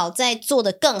技巧再做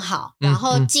得更好，然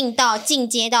后进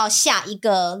阶到下一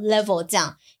个 level， 这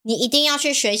样你一定要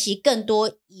去学习更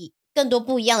多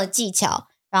不一样的技巧，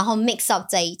然后 mix up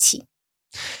在一起。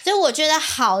所以我觉得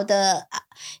好的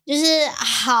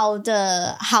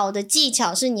技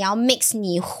巧是你要 mix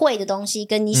你会的东西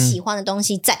跟你喜欢的东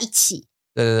西在一起。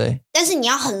对。但是你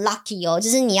要很 lucky 哦，就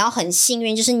是你要很幸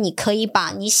运，就是你可以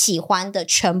把你喜欢的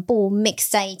全部 mix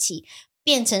在一起，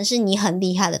变成是你很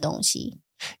厉害的东西。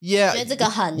 Yeah. 我觉得这个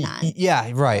很难。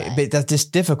 Yeah, right. But that's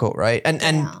just difficult, right?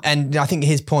 And I think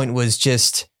his point was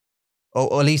just,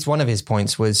 or at least one of his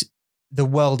points was, the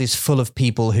world is full of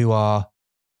people who are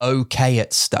okay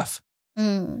at stuff.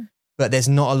 But there's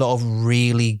not a lot of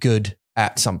really good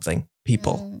at something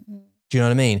people. Do you know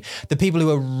what I mean? The people who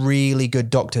are really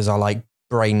good doctors are like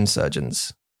brain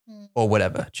surgeons or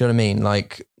whatever. Do you know what I mean?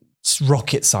 Like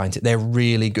rocket scientists, they're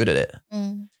really good at it.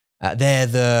 They're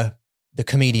the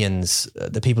comedians,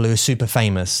 the people who are super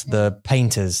famous, the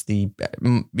painters, the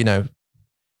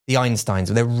Einsteins.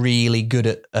 They're really good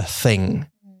at a thing,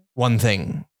 one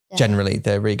thing. Generally,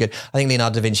 they're really good. I think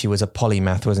Leonardo da Vinci was a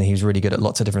polymath, wasn't he? He was really good at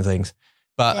lots of different things.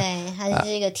 But 对，他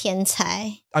是一个天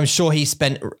才。 I'm sure he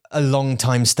spent a long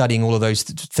time studying all of those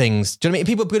things. Do you know what I mean?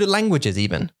 People are good at languages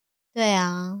even. 对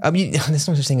啊。 There's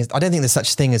no such thing as, I don't think there's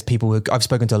such thing as people who, I've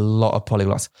spoken to a lot of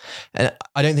polyglots, and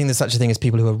I don't think there's such a thing as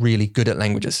people who are really good at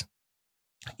languages.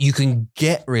 You can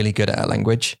get really good at a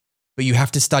language, but you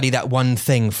have to study that one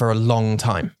thing for a long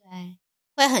time. 对，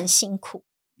会很辛苦。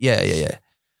 Yeah.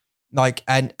 Like,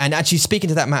 and actually speaking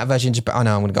to that Matt version Japan, I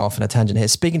know I'm going to go off on a tangent here.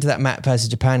 Speaking to that Matt versus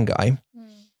Japan guy,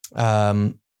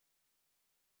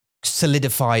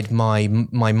 solidified my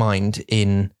mind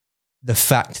in the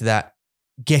fact that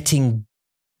getting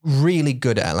really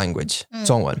good at a language,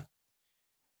 中文,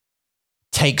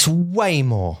 takes way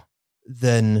more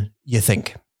than you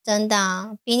think. 真的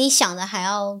啊，比你想的还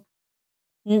要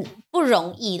不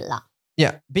容易啦。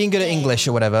 Yeah, being good at English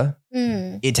or whatever,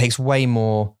 it takes way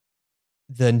more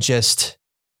than just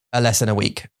a lesson a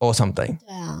week or something.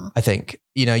 对啊。 I think,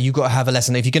 you've got to have a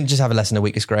lesson. If you can just have a lesson a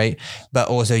week, it's great. But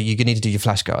also you need to do your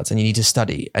flashcards and you need to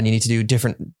study and you need to do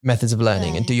different methods of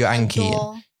learning and do your Anki.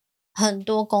 很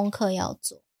多功课要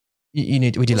做。 We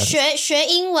do that. 学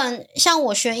英文，像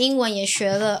我学英文也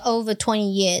学了 over 20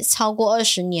 years， 超过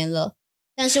20年了，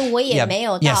但是我也没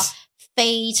有到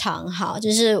非常好，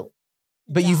就是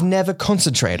But you've never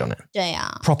concentrated on it 对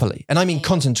啊 properly. And I mean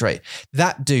concentrate.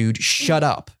 That dude shut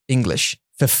up English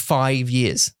for 5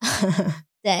 years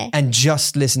对 and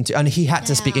just listened to, and he had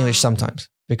to speak English sometimes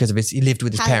because of he lived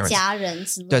with his 他的 parents. 家人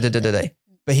之类的。对。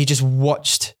But he just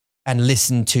watched and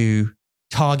listened to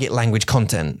target language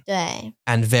content 对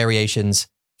and variations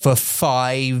for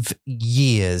 5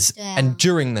 years. Yeah. And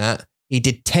during that, he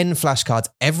did 10 flashcards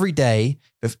every day,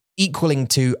 of equaling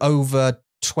to over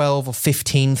 12 or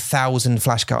 15,000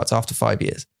 flashcards after 5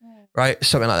 years, right?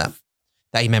 Something like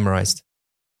that he memorized.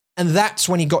 And that's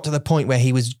when he got to the point where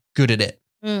he was good at it.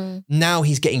 Now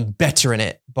he's getting better in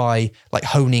it by like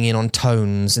honing in on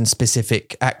tones and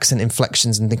specific accent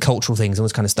inflections and the cultural things and all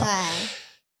this kind of stuff.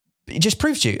 对 It just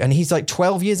proves to you. And he's like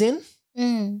 12 years in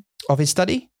of his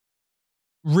study.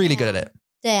 Really good at it.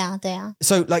 对啊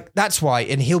So like, that's why,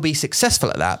 and he'll be successful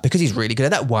at that because he's really good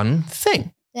at that one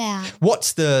thing. 对啊。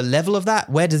 What's the level of that?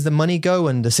 Where does the money go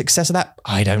and the success of that?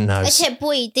 I don't know. 而且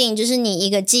不一定，就是你一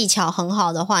个技巧很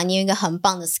好的话，你有一个很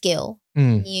棒的 skill，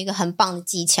你有一个很棒的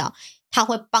技巧，它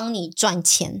会帮你赚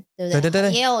钱，对不对？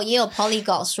对。也有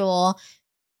polyglot 说，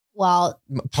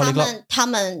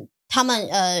他们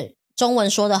中文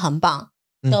说的很棒，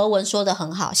德文说的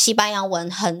很好，西班牙文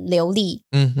很流利，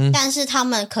但是他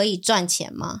们可以赚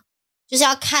钱吗？就是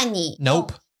要看你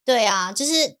Nope。对啊，就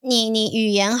是你语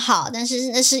言好，但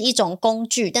是那是一种工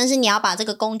具，但是你要把这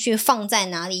个工具放在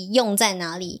哪里，用在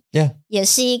哪里， Yeah. 也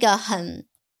是一个很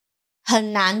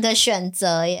难的选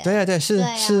择耶。对，是。对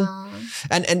啊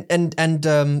And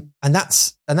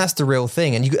that's the real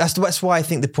thing. And that's why I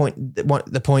think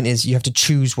the point is you have to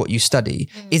choose what you study.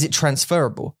 Is it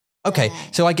transferable? Okay,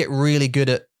 so I get really good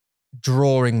at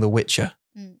drawing The Witcher.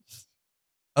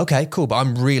 Okay, cool. But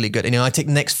I'm really good. I take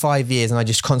the next 5 years and I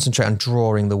just concentrate on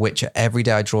drawing The Witcher. Every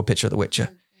day I draw a picture of The Witcher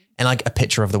and I get a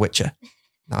picture of The Witcher.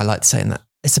 Now, I like saying that.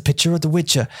 It's a picture of The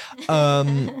Witcher.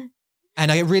 And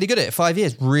I get really good at it. 5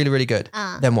 years, really, really good.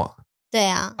 Then what?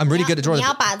 I'm really good at drawing. 你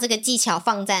要把这个技巧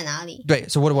放在哪里？ Great.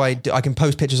 So what do? I can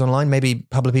post pictures online. Maybe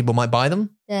a couple of people might buy them.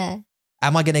 对。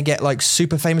 Am I going to get like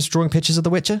super famous drawing pictures of The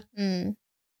Witcher? 对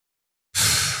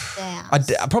啊。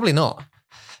Probably not.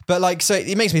 But like, so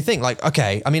it makes me think like,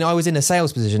 okay, I mean, I was in a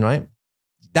sales position, right?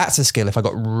 That's a skill. If I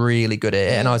got really good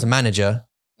at it and I was a manager,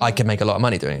 I could make a lot of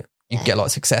money doing it. You could get a lot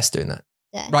of success doing that.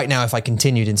 Right now, if I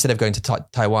continued, instead of going to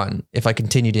Taiwan, if I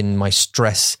continued in my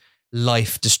stress,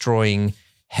 life-destroying,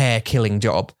 hair-killing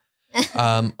job,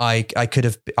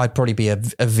 I'd probably be a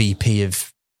VP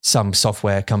of some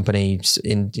software company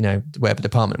in, wherever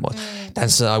department was. And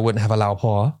so I wouldn't have a 老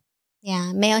婆.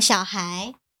 Yeah, 没有小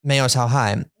孩. 没有小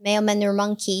孩. 没有 Mandarin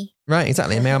Monkey. Right,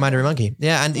 exactly. Male Mandarin Monkey.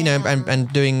 Yeah, and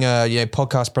and doing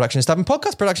podcast production and stuff. And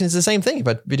podcast production is the same thing,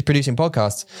 but producing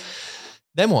podcasts.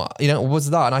 Then what? What's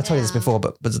that? And I told you this before,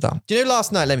 but what's that? Do you know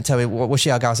last night, let me tell you, 我是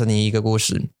要告诉你一个故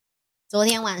事. 昨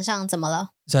天晚上怎么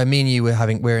了? So me and you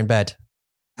we're in bed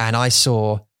and I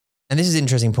saw, and this is an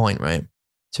interesting point, right?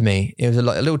 To me, it was a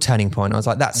little turning point. I was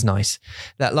like, that's nice.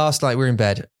 That last night we were in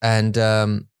bed and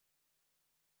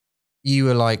you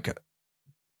were like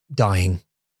dying,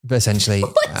 essentially.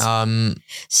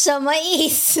 什么意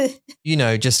思?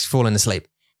 Just falling asleep.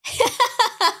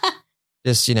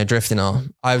 Just, drifting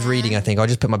on. I was reading, I think. I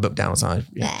just put my book down. So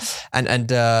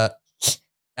and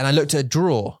I looked at a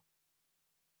drawer,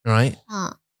 right?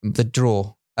 The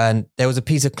drawer. And there was a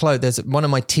piece of clothes. There's one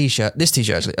of my t-shirt, this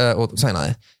t-shirt actually, or something like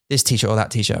that. This t-shirt or that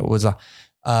t-shirt was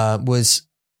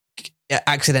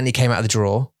accidentally came out of the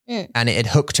drawer and it had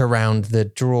hooked around the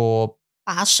drawer.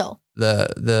 把手.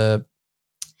 The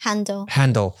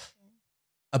handle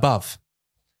above.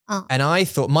 And I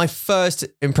thought, my first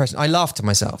impression, I laughed to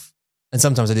myself. And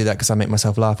sometimes I do that because I make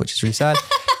myself laugh, which is really sad.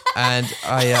 And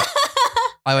I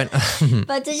went,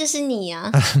 but 这就是你啊.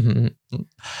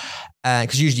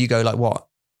 Because usually you go like, what?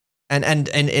 And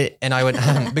I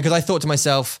went, because I thought to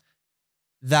myself,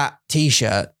 that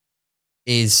t-shirt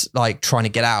is like trying to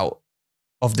get out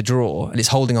of the drawer and it's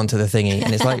holding onto the thingy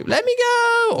and it's like, let me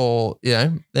go, or,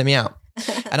 let me out.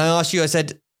 And I asked you, I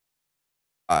said,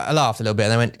 I laughed a little bit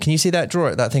and I went, can you see that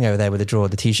drawer, that thing over there with the drawer,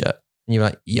 the t-shirt? And you were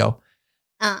like, yo.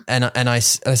 And I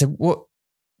said, what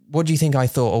do you think I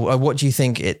thought? Or what do you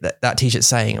think that t-shirt's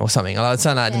saying or something? I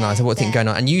said, I don't know. I said, what do you think going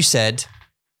on? And you said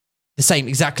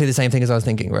exactly the same thing as I was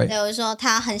thinking, right? 对，我说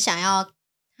他很想要，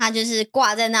他就是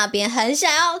挂在那边，很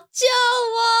想要救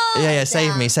我。Yeah,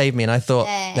 save me. And I thought,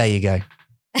 there you go.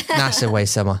 That's the way,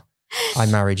 Summer. I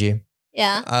married you.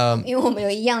 Yeah. 因为我们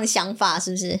有一样的想法，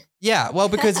是不是? Yeah, well,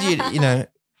 because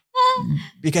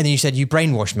because you said you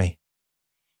brainwashed me.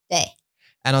 对。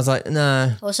And I was like,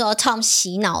 no. 我说 Tom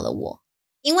洗脑了我，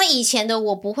因为以前的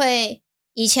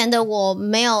我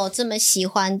没有这么喜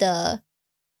欢的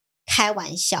开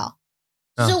玩笑，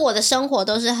就是我的生活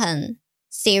都是很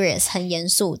serious 很严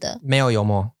肃的，没有幽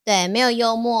默。对，没有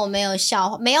幽默，没有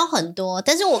笑话，没有很多，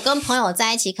但是我跟朋友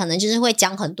在一起可能就是会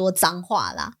讲很多脏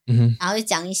话啦，然后会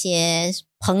讲一些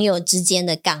朋友之间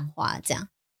的干话，这样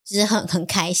就是很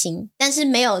开心，但是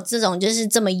没有这种就是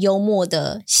这么幽默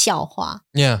的笑话。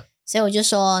 Yeah. 所以我就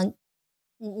说，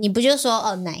你不就说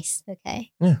nice OK，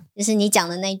 就是你讲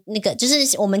的那个，就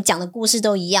是我们讲的故事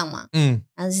都一样嘛，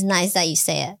然后是 nice that you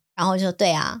say it， 然后我就说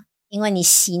对啊，因为你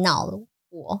洗脑了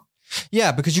我。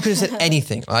Yeah, because you could have said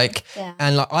anything, like,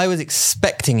 and like I was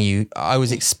expecting you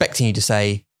to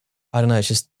say, I don't know, it's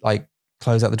just like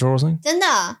close out the drawer or something. 真的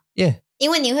Yeah. 因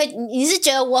为你是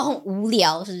觉得我很无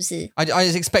聊，是不是? I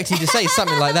was expecting you to say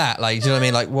something like that, like, do you know what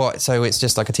I mean? Like what? So it's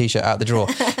just like a t-shirt out the drawer,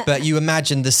 but you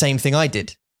imagined the same thing I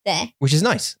did. 对 Which is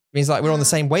nice. It means like we're on the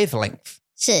same wavelength.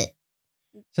 是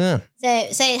So,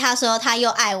 所以他说他又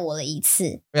爱我了一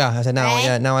次。 Yeah, I said, now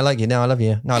I like you. Now I love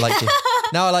you. Now I like you.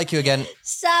 Now I like you again.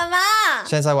 什么?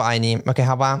 现在我爱你. Okay,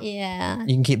 好吧? Yeah.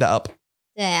 You can keep that up.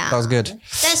 对啊 That was good.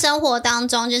 在生活当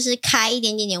中就是开一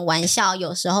点玩笑，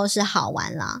有时候是好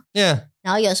玩啦。 Yeah.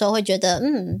 然后有时候会觉得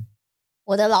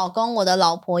我的老公我的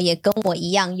老婆也跟我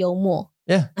一样幽默。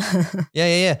 Yeah.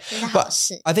 Yeah. 这是好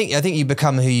事。 I think you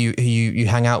become who you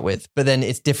hang out with, but then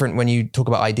it's different when you talk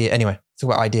about Anyway, talk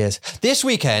about ideas. This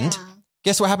weekend,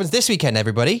 guess what happens this weekend,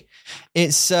 everybody?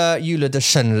 It's Yula de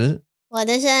Shenl. 我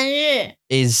的生日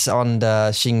is on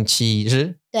the 星期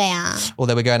日。对啊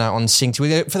Although we're going out on 星期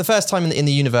for the first time in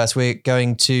the universe, we're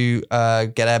going to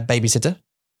get a babysitter.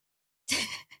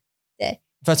 对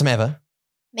First time ever.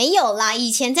 没有啦，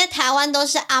以前在台湾都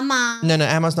是阿妈。No,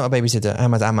 Emma's not a babysitter.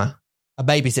 Emma's Emma. A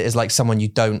babysitter is like someone you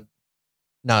don't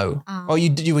know. Or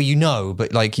you know,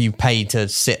 but like you pay to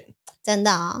sit. 真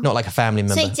的啊、Not like a family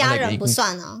member. 所以家人不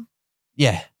算啊。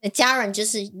Yeah. 家人就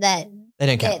是 that. They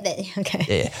don't count. Okay.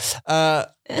 Yeah.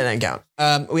 They don't count.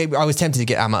 I was tempted to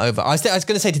get Emma over. I was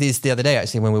going to say to this the other day,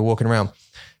 actually, when we were walking around.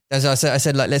 As I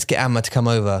said, like, let's get Emma to come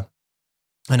over.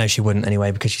 I know she wouldn't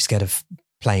anyway because she's scared of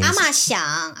planes.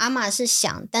 阿玛是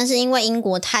想，但是因为英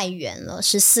国太远了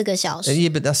，14个小时。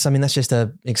Yeah, but that's just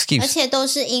an excuse. 而且都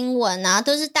是英文啊，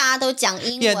都是大家都讲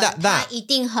英文， Yeah, 他一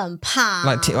定很怕、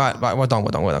Like, right, well done.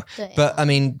 对啊 But I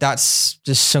mean, that's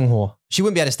just 生活. She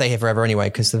wouldn't be able to stay here forever anyway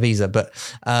because the visa. But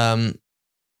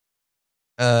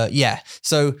yeah.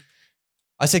 So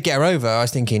I said get her over. I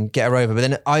was thinking get her over, but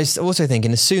then I was also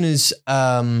thinking as soon as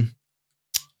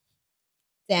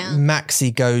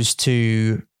Maxie goes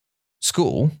to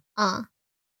school,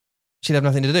 she'd have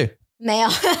nothing to do. 没有，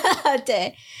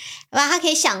对，他可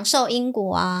以享受英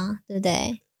国啊，对不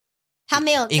对？他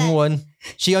没有在英文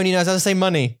She only knows how to say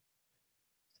money.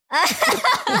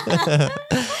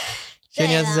 She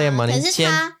only has to say money. 可是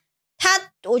他，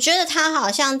我觉得他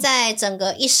好像在整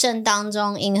个一生当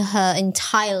中 ，in her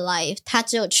entire life，他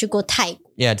只有去过泰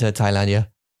国。Yeah, to Thailand. Yeah,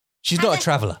 she's not a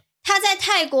traveler. 他在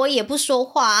泰国也不说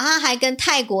话，他还跟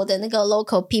泰国的那个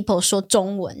local people 说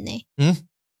中文呢。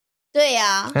对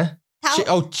呀、啊。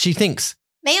She thinks.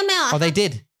 没有。Oh, they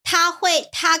did. 他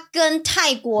跟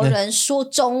泰国人说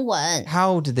中文。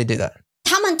How did they do that?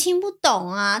 他们听不懂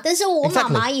啊，但是我妈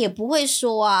妈也不会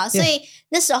说啊， 所以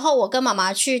那时候我跟妈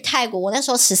妈去泰国，我那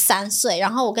时候13岁，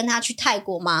然后我跟她去泰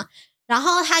国嘛，然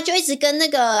后她就一直跟那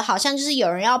个好像就是有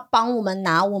人要帮我们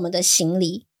拿我们的行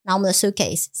李，拿我们的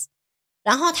suitcases，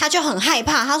 然后她就很害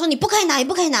怕，她说你不可以拿，你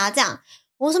不可以拿这样。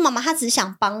我说妈妈，她只是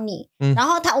想帮你，然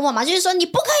后我妈妈就是说你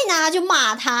不可以拿，就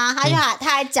骂她，她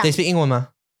还讲。They speak 英文吗？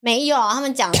没有，他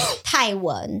们讲泰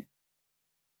文，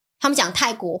他们讲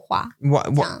泰国话。What?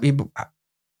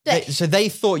 对 So they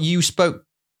thought you spoke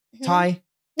Thai?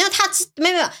 那没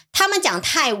有，他们讲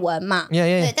泰文嘛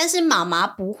Yeah. 对，但是妈妈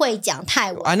不会讲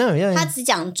泰文 I know, yeah. 她只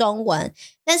讲中文，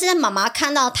但是妈妈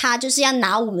看到她就是要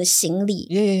拿我们的行李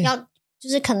Yeah. 要就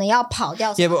是可能要跑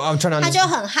掉 Yeah, but I'm trying to 她就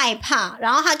很害怕，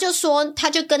然后她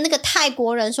就跟那个泰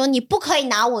国人说你不可以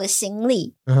拿我的行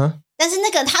李但是那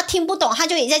个他听不懂，他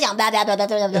就也在讲哒哒哒哒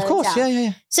哒哒 Of course,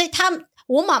 yeah. 所以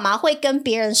我妈妈会跟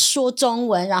别人说中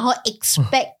文，然后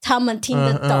expect 他们听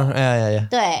得懂。Yeah.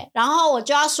 对，然后我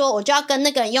就要跟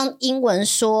那个人用英文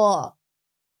说，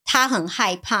他很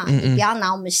害怕，你不要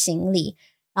拿我们行李。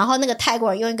然后那个泰国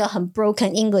人用一个很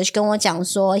broken English 跟我讲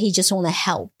说 ，he just want to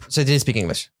help. So did he speak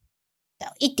English?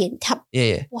 一点他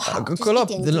Yeah. 不好， A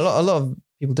lot of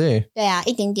people do. 对啊，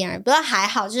一点点，不过还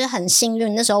好，就是很幸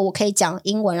运。那时候我可以讲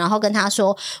英文，然后跟他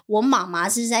说，我妈妈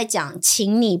是在讲，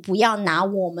请你不要拿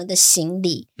我们的行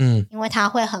李，因为他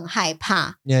会很害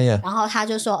怕。Yeah. 然后他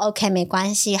就说 OK 没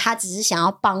关系，他只是想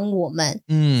要帮我们。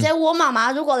所以我妈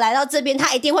妈如果来到这边，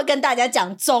她一定会跟大家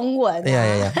讲中文、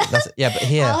啊。Yeah. But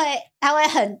here 她会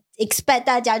很 expect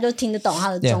大家就听得懂她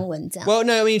的中文这样。Well,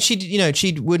 no, I mean she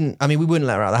wouldn't. I mean, we wouldn't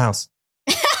let her out of the house.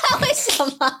 为什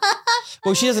么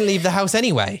Well, she doesn't leave the house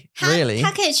anyway. Really?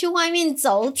 她可以去外面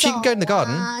走走、啊。She can go in the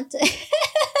garden. 对，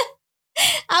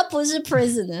她不是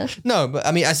prisoner. No, but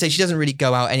I mean, I say she doesn't really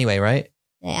go out anyway, right?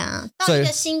 对啊，到一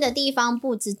个新的地方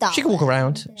不知道。She can walk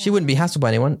around. She wouldn't be hassled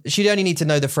by anyone. She'd only need to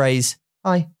know the phrase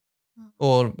 "hi"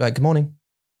 or like "good morning."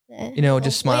 You know, or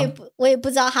just smile. 我也不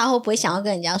知道她会不会想要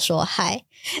跟人家说嗨，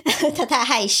她太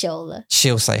害羞了。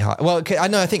She'll say hi. Well, I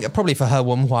know. I think probably for her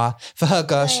Wenhua, for her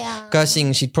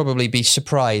Gersing, she'd probably be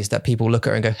surprised that people look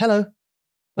at her and go "hello,"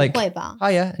 like 会吧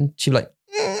 "hiya," and she'd be like,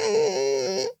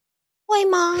 会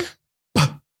吗？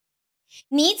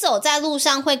你走在路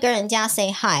上会跟人家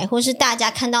say hi， 或是大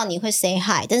家看到你会 say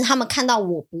hi， 但是他们看到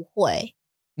我不会。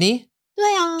你？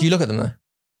对啊。Do you look at them though?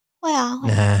 会啊。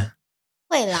Nah.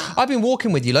 会啦。I've been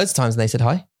walking with you loads of times and they said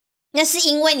hi. 那是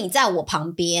因为你在我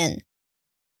旁边。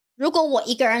如果我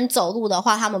一个人走路的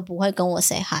话，他们不会跟我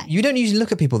say hi. You don't usually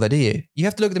look at people though, do you? You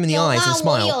have to look at them in the eyes and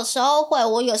smile. 我有时候会，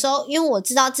因为我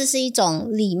知道这是一种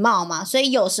礼貌嘛，所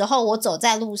以有时候我走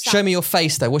在路上。Show me your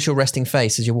face though. What's your resting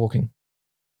face as you're walking?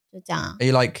 就这样啊。Are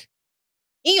you like?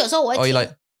 因为有时候我会。Are you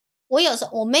like? 我有时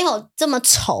候我没有这么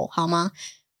丑，好吗？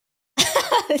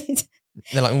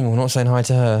 They're like, I'm not saying hi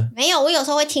to her. 没有，我有时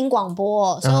候会听广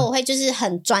播，所以我会就是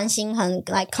很专心，很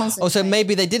like concentrate. Oh, so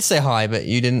maybe they did say hi, but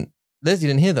you didn't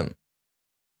hear them.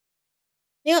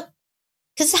 因为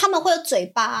可是他们会有嘴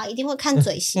巴，一定会看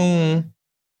嘴型。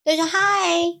对，就嗨，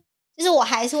就是我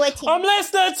还是会听。I'm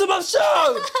listening to my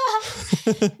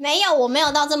show 。没有，我没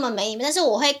有到这么没礼貌，但是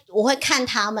我会看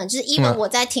他们，就是 even 我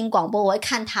在听广播，我会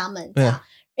看他们这样。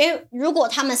因为如果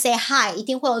他们 say hi， 一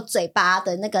定会有嘴巴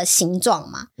的那个形状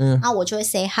嘛，然后我就会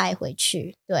say hi 回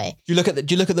去。对。Do you look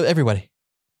at everybody?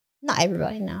 Not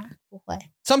everybody, no. 不会。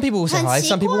Some people will say hi,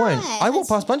 some people won't. I walk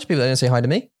past a bunch of people that don't say hi to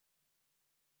me.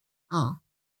 Of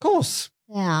course.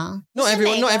 对啊。Not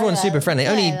everyone's super friendly.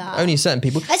 Only certain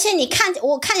people. 而且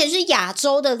我看起来就是亚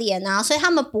洲的脸啊，所以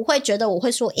他们不会觉得我会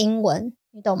说英文，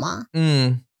你懂吗？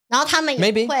然后他们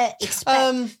也不会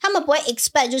expect， 他们不会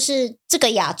expect 就是这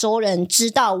个亚洲人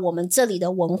知道我们这里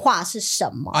的文化是什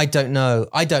么。I don't know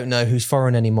who's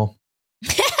foreign anymore.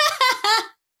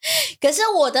 可是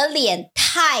我的脸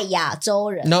太亚洲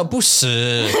人。No, 不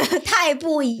是。太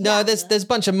不一样。No, there's a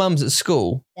bunch of mums at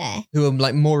school 对 who are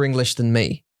like more English than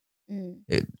me.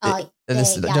 对，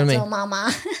亚洲妈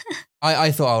妈。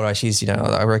I thought, oh, right, she's,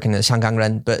 I reckon it's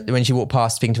Shangang but when she walked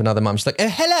past speaking to another mum, she's like, oh,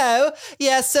 hello.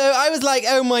 Yeah, so I was like,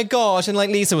 oh my gosh. And like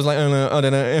Lisa was like, oh no, I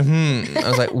don't know. I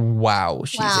was like, wow,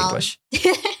 she's English.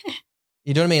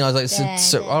 You know what I mean? I was like,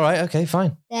 so all right, okay,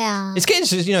 fine. Yeah. It's getting,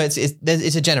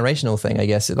 it's a generational thing, I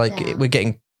guess. We're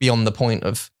getting beyond the point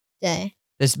of,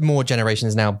 there's more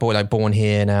generations now born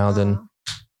here now than,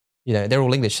 they're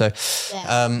all English. So,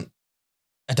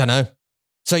 I don't know.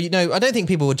 So, I don't think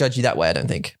people will judge you that way, I don't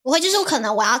think. 不会，就是可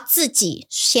能我要自己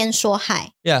先说 hi.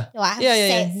 Yeah. 对吧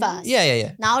say first.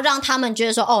 Yeah. 然后让他们觉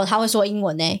得说，哦，他会说英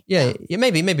文呢。Yeah,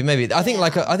 maybe. I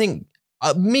think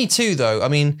me too, though. I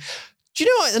mean, do you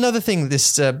know what, another thing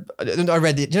this, I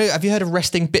read, have you heard of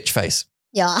resting bitch face?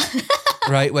 有啊。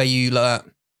Right, where you like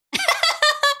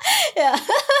that.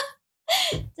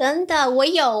 真的，我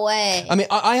有欸。I mean,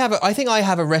 I think I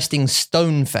have a resting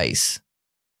stone face.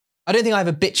 I don't think I have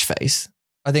a bitch face.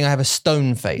 I think I have a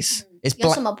stone face. It's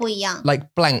有什么不一样？ like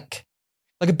blank.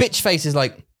 Like a bitch face is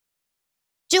like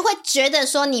就会觉得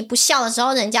说你不笑的时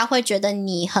候，人家会觉得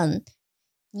你很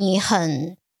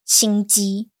心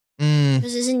机，就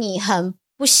是你很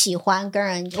不喜欢跟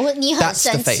人，或你很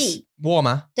生气。我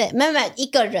吗？对，没有一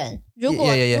个人，如果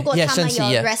他们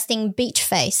有 resting bitch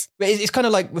face， it's kind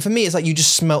of like for me, it's like you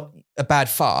just smell a bad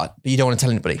fart, but you don't want to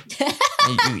tell anybody.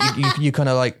 you kind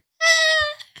of like.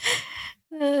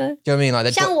 Do you know what I mean?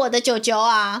 Like 像我的舅舅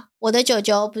啊，我的舅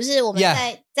舅不是我们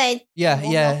在我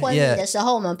们婚礼的时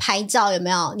候，我们拍照有没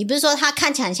有？你不是说他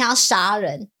看起来很像要杀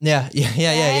人 ？Yeah.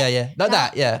 Like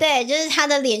that. Yeah. 对，就是他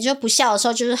的脸就不笑的时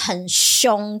候就是很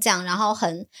凶这样，然后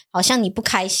好像你不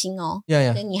开心哦。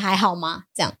Yeah. 你还好吗？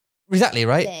这样。Exactly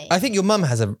right. I think your mum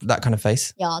has that kind of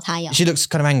face. 有，她有。She looks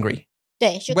kind of angry.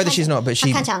 对 ，whether she's not, but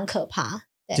她看起来很可怕。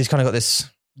She's kind of got this.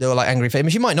 They were like angry face. I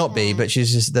mean, she might not be, but she's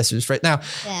just this was afraid. Now,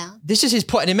 this is his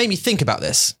point, and it made me think about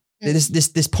this.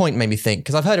 This point made me think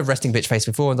because I've heard of resting bitch face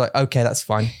before. And I was like, okay, that's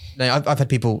fine. I've had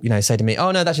people, say to me,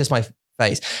 "Oh no, that's just my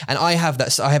face," and I have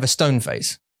that. I have a stone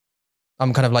face.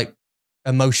 I'm kind of like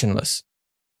emotionless,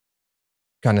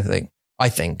 kind of thing. I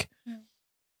think.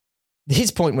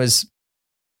 His point was,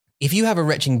 if you have a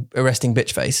resting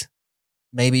bitch face,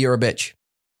 maybe you're a bitch.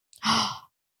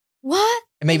 What?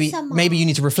 Maybe you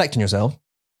need to reflect on yourself.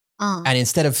 And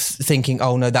instead of thinking,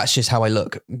 oh no, that's just how I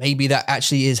look, maybe that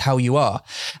actually is how you are.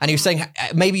 And he was saying,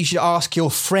 maybe you should ask your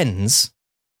friends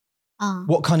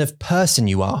what kind of person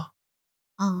you are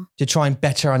to try and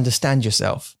better understand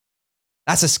yourself.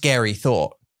 That's a scary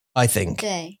thought, I think.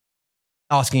 Okay.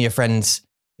 Asking your friends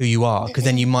who you are, because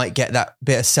then you might get that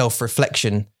bit of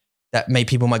self-reflection that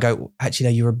people might go, actually,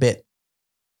 no, you're a bit.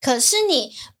 可是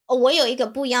我有一个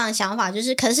不一样的想法，就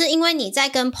是可是因为你在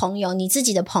跟朋友，你自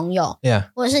己的朋友，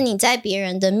或者是你在别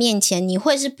人的面前，你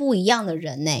会是不一样的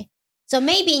人呢。So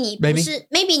maybe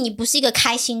你不是一个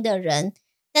开心的人，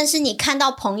但是你看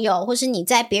到朋友，或是你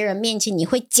在别人面前，你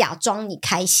会假装你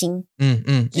开心。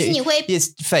就是你会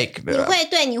It's fake.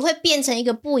 你会变成一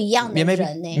个不一样的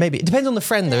人呢。Maybe it depends on the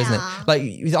friend, though, isn't it?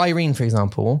 Like with Irene, for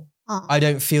example, I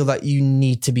don't feel that you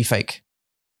need to be fake.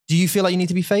 Do you feel like you need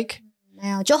to be fake? 没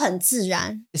有，就很自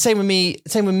然。Same with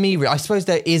me. I suppose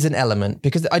there is an element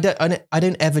because I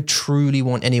don't ever truly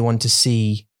want anyone to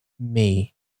see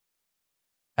me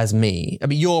as me. I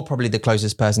mean, you're probably the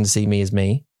closest person to see me as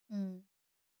me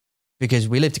because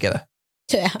we live together.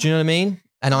 Yeah. Do you know what I mean?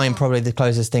 And I am probably the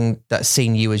closest thing that's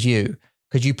seen you as you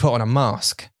because you put on a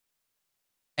mask.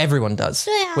 Everyone does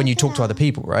when you talk to other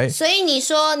people, right? 所以你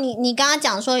说你刚刚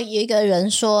讲说有一个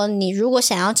人说你如果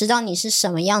想要知道你是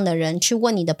什么样的人，去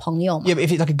问你的朋友嘛。Yeah, but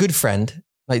if it's like a good friend,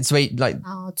 like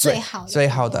最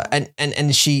好的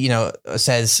and she,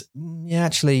 says, yeah,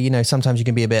 actually, sometimes you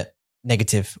can be a bit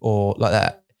negative or like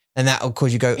that. And that of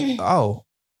course you go, oh,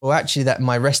 well, actually, that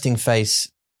my resting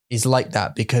face is like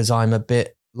that because I'm a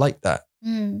bit like that.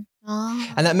 And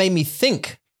that made me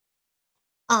think.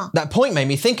 That point made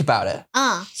me think about it.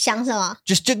 想什么?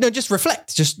 Just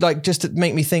reflect. Just to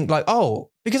make me think like, oh,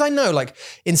 because I know like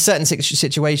in certain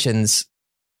situations,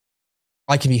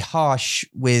 I can be harsh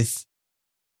with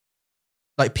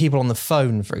like people on the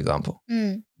phone, for example.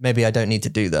 Maybe I don't need to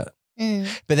do that.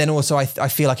 But then also I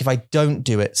feel like if I don't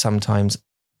do it sometimes,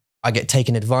 I get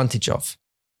taken advantage of.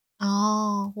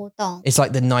 我懂. It's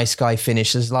like the nice guy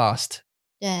finishes last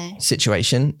对.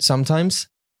 situation sometimes.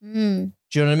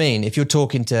 Do you know what I mean? If you're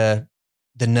talking to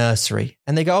the nursery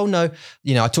and they go, oh no,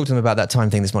 you know, I talked to them about that time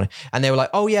thing this morning and they were like,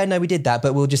 oh yeah, no, we did that,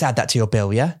 but we'll just add that to your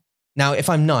bill. Yeah. Now, if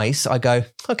I'm nice, I go,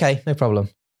 okay, no problem.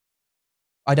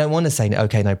 I don't want to say,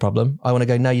 okay, no problem. I want to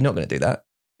go, no, you're not going to do that.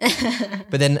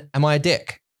 But then am I a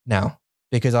dick now?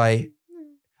 Because by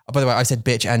the way, I said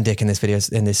bitch and dick in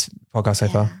this podcast so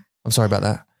far. I'm sorry about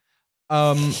that.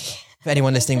 For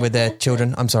anyone listening with their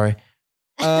children, I'm sorry.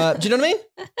 Do you know what I mean?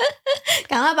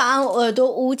 赶快把耳朵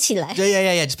捂起来.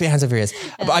 Yeah. Just put your hands over your ears.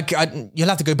 But you'll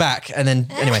have to go back and then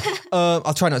anyway.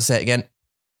 I'll try not to say it again.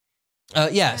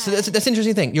 So that's an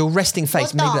interesting thing. Your resting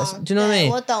face. Maybe that's, do you know what I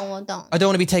mean? 我懂. I don't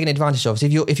want to be taken advantage of. So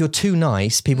if you're too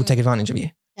nice, people take advantage of you.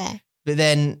 But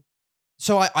then,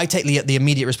 so I take the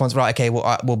immediate response. Right? Okay.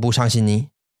 我不相信你.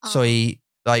 So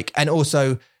like, and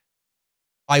also,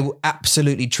 I will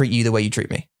absolutely treat you the way you treat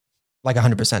me. Like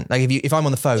 100%. Like if I'm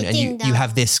on the phone and you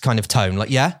have this kind of tone, like,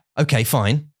 yeah, okay,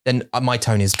 fine. Then my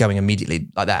tone is going immediately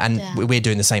like that. And we're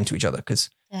doing the same to each other. Because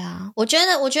对啊，我觉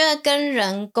得跟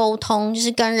人沟通，就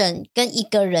是跟一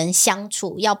个人相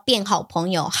处，要变好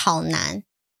朋友好难。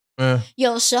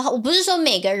有时候我不是说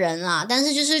每个人啦，但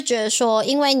是就是觉得说，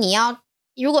因为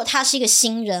如果他是一个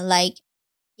新人， like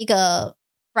一个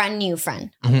brand new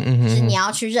friend， 就是你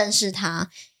要去认识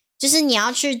他。就是你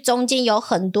要去中间有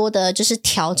很多的就是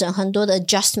调整，很多的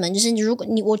adjustment， 就是如果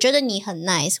我觉得你很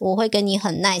nice， 我会跟你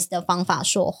很 nice 的方法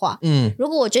说话。如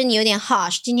果我觉得你有点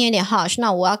harsh， 今天有点 harsh，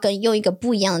 那我要用一个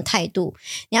不一样的态度。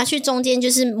你要去中间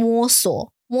就是摸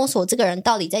索这个人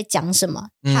到底在讲什么，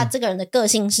他这个人的个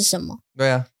性是什么。对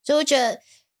啊。所以我觉得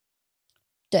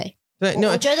对，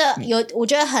我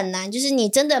觉得很难，就是你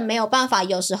真的没有办法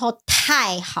有时候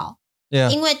太好。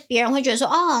因为别人会觉得说，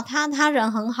哦，他人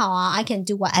很好啊 ，I can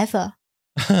do whatever，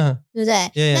 对不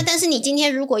对？那但是你今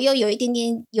天如果又有一点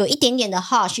点的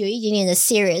harsh， 有一点点的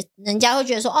serious， 人家会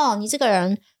觉得说，哦，你这个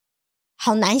人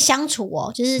好难相处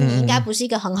哦，就是你应该不是一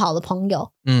个很好的朋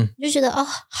友。就觉得哦，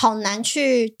好难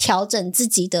去调整自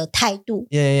己的态度。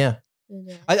Yeah.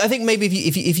 I think maybe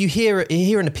if you hear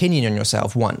an opinion on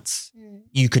yourself once,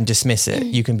 you can dismiss it.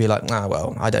 You can be like,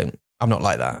 well, I'm not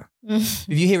like that.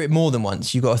 If you hear it more than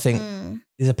once, you got to think,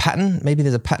 there's a pattern. Maybe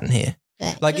there's a pattern here.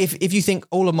 Like if you think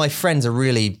all of my friends are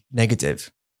really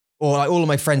negative, or like all of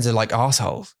my friends are like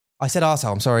assholes. I said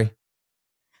arsehole, I'm sorry.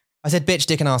 I said bitch,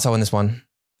 dick and arsehole in this one.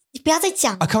 你不要再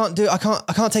讲。I can't do it. I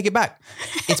can't take it back.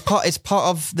 It's part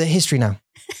of the history now.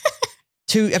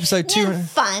 Episode 2. 你很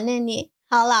烦欸你。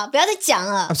好啦，不要再讲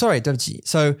了。I'm sorry, 对不起.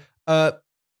 So,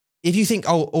 if you think,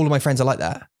 all of my friends are like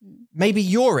that, maybe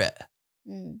you're it.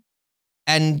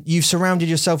 And you've surrounded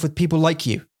yourself with people like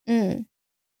you.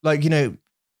 Like, you know,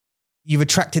 you've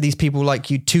attracted these people like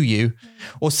you to you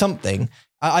or something.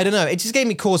 I don't know. It just gave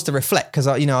me cause to reflect because,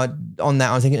 you know, on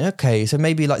that I was thinking, okay, so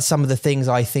maybe like some of the things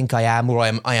I think I am or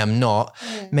I am not,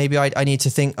 maybe I need to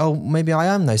think, oh, maybe I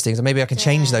am those things or maybe I can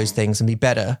change those things and be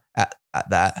better at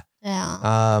that. 对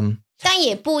啊。但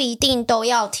也不一定都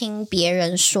要听别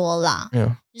人说啦。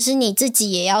就是你自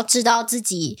己也要知道自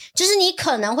己，就是你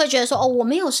可能会觉得说，哦，我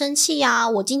没有生气啊，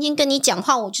我今天跟你讲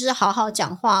话，我就是好好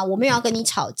讲话，我没有要跟你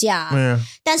吵架啊。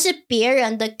但是别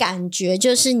人的感觉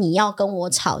就是你要跟我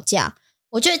吵架。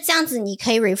我觉得这样子你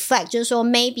可以 reflect， 就是说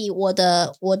maybe 我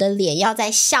的脸要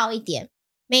再笑一点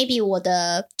 ，maybe 我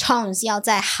的 tones 要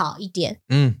再好一点，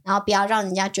然后不要让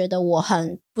人家觉得我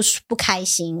很不开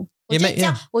心。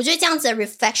我觉得这样子的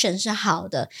reflection 是好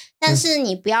的，但是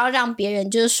你不要让别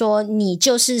人就是说你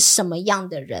就是什么样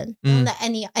的人，Don't let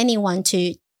anyone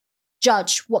to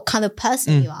judge what kind of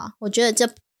person you are。我觉得这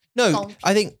No,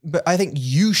 I think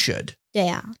you should. 对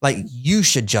啊 Like you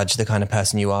should judge the kind of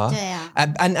person you are. 对啊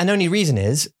And only reason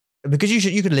is because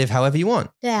you could live however you want.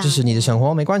 对啊，就是你的生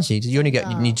活没关系，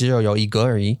你只有一个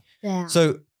而已。对啊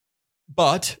So,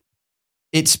 but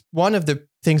it's one of the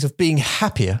things of being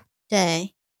happier.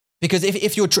 对。Because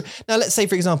if you're now, let's say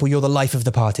for example, you're the life of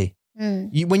the party.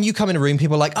 When you come in a room,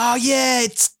 people are like, "Oh yeah,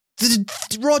 it's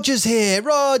Roger's here,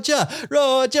 Roger,"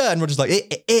 and Roger's like,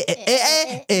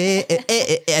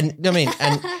 and you know what I mean,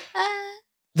 and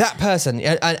that person,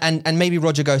 and maybe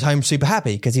Roger goes home super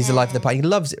happy because he's the life of the party. He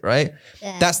loves it, right?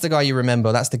 Yeah. That's the guy you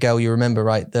remember. That's the girl you remember,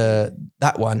 right?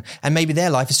 That one. And maybe their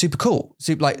life is super cool.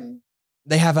 Super, like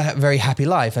they have a very happy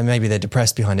life, and maybe they're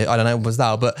depressed behind it. I don't know what was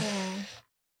that, but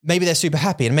maybe they're super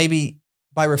happy. And maybe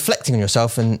by reflecting on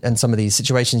yourself and some of these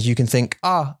situations, you can think,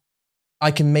 I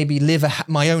can maybe live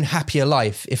my own happier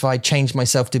life if I change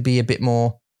myself to be a bit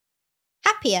more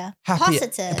happier,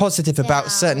 positive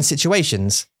about certain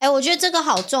situations. 我觉得这个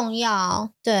好重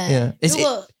要。对 Yeah.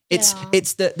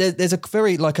 There's a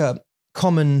very like a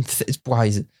common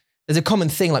there's a common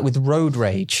thing like with road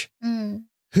rage.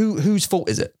 Whose fault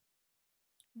is it?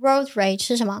 Road rage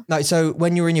是什么？ Like, so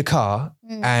when you're in your car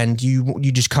and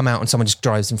you just come out and someone just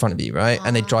drives in front of you, right?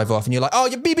 And they drive off and you're like, oh,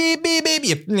 you beep, beep, beep,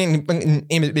 beep.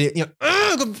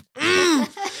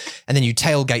 And then you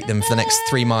tailgate them for the next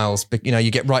 3 miles. But, you know, you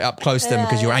get right up close to them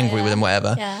because you're angry with them,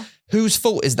 whatever. Yeah. Whose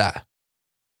fault is that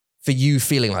for you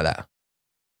feeling like that?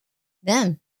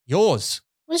 Them. Yours.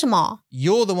 为什么？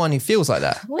 You're the one who feels like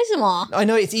that. 为什么？ I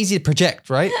know it's easy to project,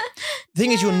 right? The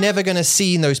thing is, you're never going to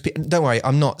see those people. Don't worry,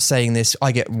 I'm not saying this.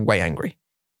 I get way angry.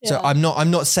 So I'm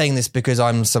not saying this because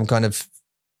I'm some kind of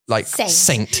like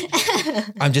saint.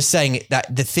 I'm just saying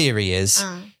that the theory is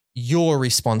you're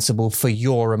responsible for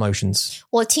your emotions.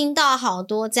 我听到好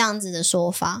多这样子的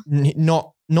说法。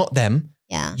 Not them.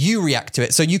 Yeah. You react to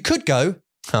it. So you could go,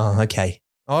 oh, okay.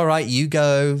 All right, you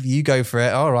go for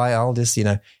it. All right, I'll just, you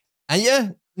know. And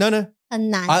yeah, no. 很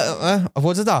难。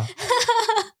我知道。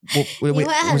你会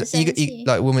很生气。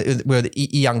 like 我们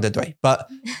一样的对 but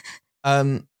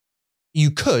you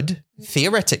could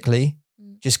theoretically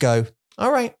just go,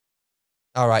 all right,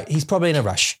 he's probably in a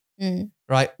rush.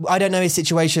 Right? I don't know his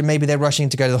situation. Maybe they're rushing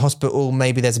to go to the hospital.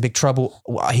 Maybe there's a big trouble.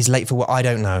 He's late for what? I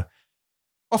don't know.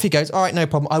 Off he goes. All right, no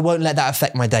problem. I won't let that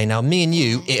affect my day. Now, me and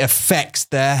you, it affects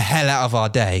the hell out of our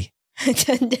day.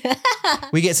 真的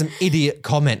We get some idiot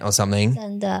comment or something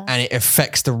真的 and it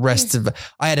affects the rest of...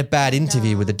 I had a bad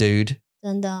interview with a dude.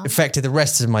 真的 Affected the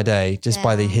rest of my day just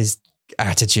by his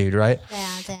attitude, right? 对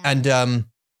啊对啊 And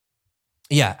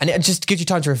yeah, and it just gives you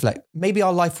time to reflect. Maybe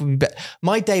our life would be better.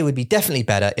 My day would be definitely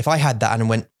better if I had that and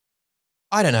went,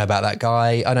 I don't know about that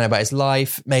guy. I don't know about his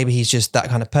life. Maybe he's just that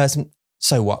kind of person.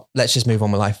 So what? Let's just move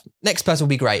on with life. Next person will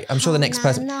be great. I'm sure the next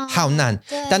person... 好难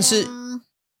但是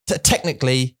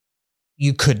technically,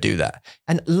 you could do that.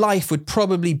 And life would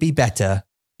probably be better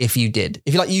if you did.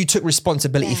 If you took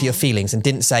responsibility for your feelings and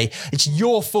didn't say, it's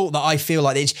your fault that I feel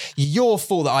like this. It's your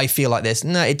fault that I feel like this.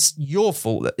 No, it's your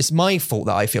fault. It's my fault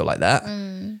that I feel like that.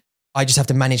 I just have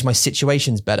to manage my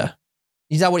situations better.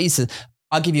 Is that what he said?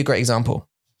 I'll give you a great example.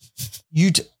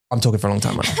 I'm talking for a long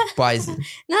time right now. But No,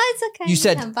 it's okay. You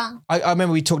said, 很棒 I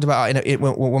remember we talked about,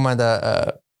 when my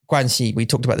关系, we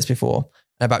talked about this before,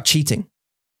 about cheating.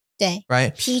 对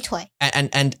Right? 劈腿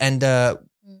And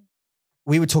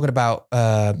we were talking about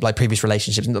like previous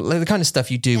relationships and the kind of stuff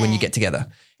you do when you get together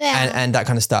对啊 and that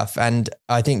kind of stuff. And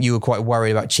I think you were quite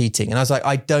worried about cheating. And I was like,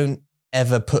 I don't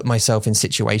ever put myself in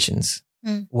situations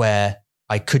where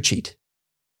I could cheat.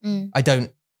 I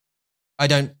don't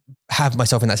have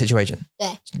myself in that situation.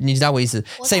 对 你知道我意思?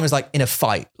 Same as like in a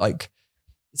fight, like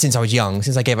since I was young,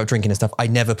 since I gave up drinking and stuff, I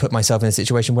never put myself in a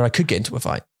situation where I could get into a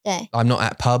fight. 对 I'm not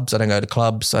at pubs. I don't go to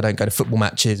clubs. I don't go to football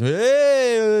matches.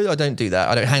 I don't do that.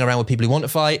 I don't hang around with people who want to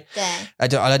fight. 对 I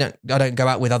don't go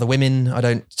out with other women. I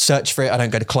don't search for it. I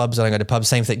don't go to clubs. I don't go to pubs.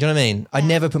 Same thing. Do you know what I mean? I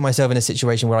never put myself in a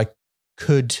situation where I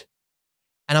could,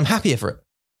 and I'm happier for it.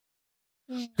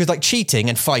 Because like cheating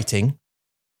and fighting,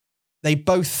 they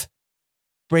both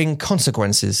bring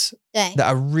consequences 对 that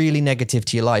are really negative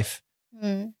to your life.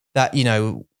 That, you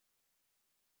know,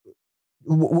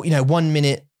 1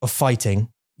 minute of fighting,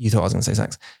 you thought I was going to say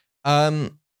sex. 1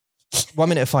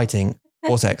 minute of fighting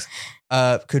or sex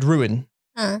could ruin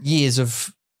years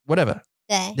of whatever.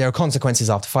 对 There are consequences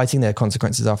after fighting. There are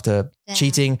consequences after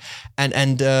cheating.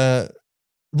 And so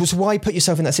why put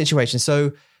yourself in that situation?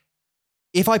 So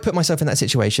if I put myself in that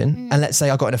situation and let's say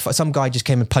I got in a fight, some guy just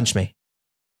came and punched me,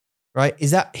 right?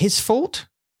 Is that his fault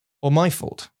or my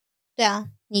fault? 对啊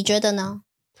你觉得呢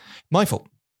My fault.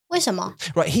 为什么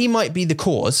Right, he might be the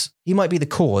cause. He might be the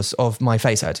cause of my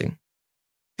face hurting.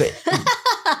 But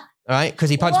all right, because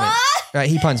he punched me. Right,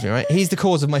 he punched me, right? He's the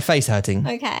cause of my face hurting.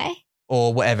 Okay.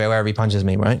 Or whatever, wherever he punches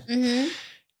me, right?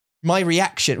 My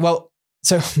reaction, well,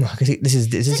 so this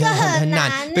is 很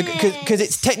难 because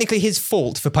it's technically his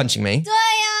fault for punching me. 对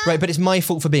啊 Right, but it's my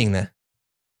fault for being there.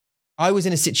 I was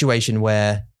in a situation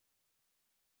where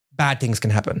bad things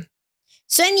can happen.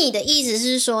 所以你的意思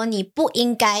是说你不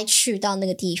应该去到那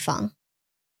个地方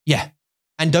Yeah.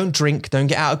 And don't drink, don't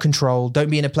get out of control, don't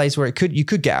be in a place where you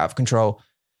could get out of control.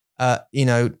 You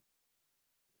know,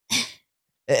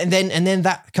 And then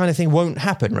that kind of thing won't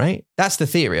happen, right? That's the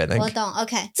theory, I think. 我懂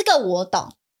OK 这个我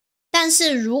懂，但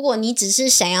是如果你只是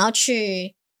想要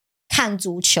去看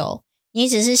足球，你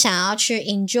只是想要去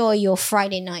enjoy your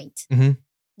Friday night，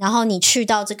 然后你去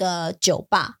到这个酒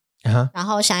吧，然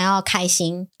后想要开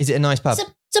心 Is it a nice pub?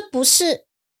 这不是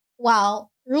哇，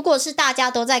如果是大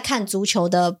家都在看足球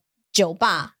的酒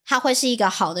吧，它会是一个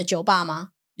好的酒吧吗？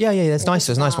 Yeah, there's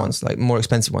nice ones, like more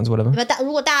expensive ones, whatever.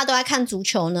 如果大家都在看足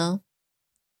球呢，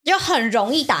就很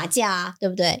容易打架啊，对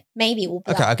不对 ？Maybe 我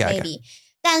不知道 ，Maybe。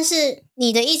但是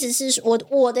你的意思是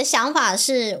我的想法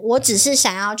是我只是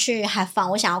想要去 have fun，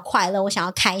 我想要快乐，我想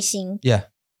要开心。Yeah。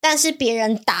但是别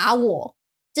人打我，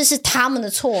这是他们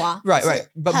的错啊。Right.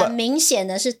 But 很明显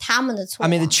的是他们的错。I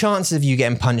mean, the chances of you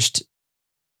getting punched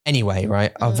anyway,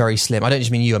 right, are very slim. I don't just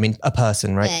mean you, I mean a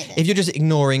person, right? If you're just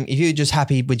ignoring, if you're just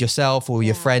happy with yourself or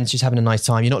your friends, just having a nice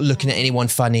time, you're not looking at anyone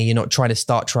funny, you're not trying to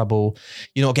start trouble,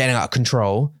 you're not getting out of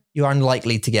control, you're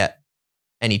unlikely to get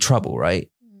any trouble, right?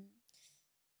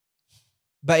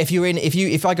 But if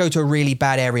I go to a really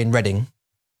bad area in Reading,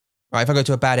 right, if I go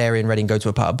to a bad area in Reading, go to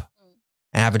a pub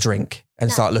and have a drink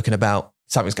and start looking about,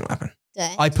 something's going to happen.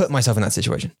 I put myself in that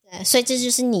situation. 对，所以这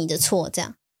就是你的错，这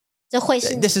样。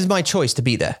This is my choice to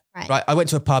be there. Right. I went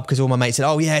to a pub because all my mates said,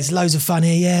 oh, yeah, it's loads of fun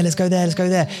here. Yeah, let's go there.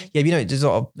 Yeah, you know, there's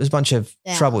a bunch of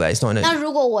trouble there. It's not. 那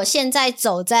如果我现在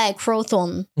走在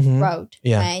Crowthorne Road,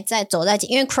 right, 走在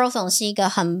因为 Crowthorne 是一个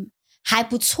还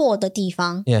不错的地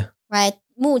方 right,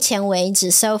 目前为止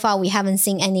so far we haven't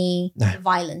seen any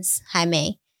violence 还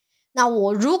没。那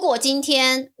如果今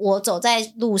天我走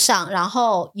在路上，然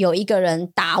后有一个人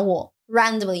打我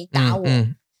randomly 打我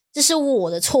这是我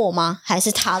的错吗？还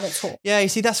是他的错？ Yeah, you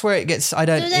see, that's where it gets. I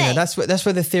don't. You know, that's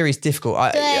where the theory is difficult.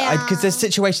 Because there's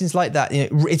situations like that. You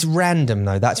know, it's random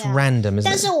though. That's random, isn't it?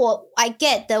 但是I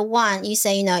get the one you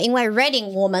say, you know, 因为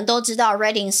Reading 我们都知道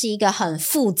Reading 是一个很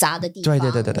复杂的地方。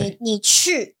对。你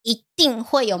去一定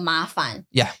会有麻烦。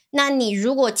Yeah. 那你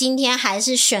如果今天还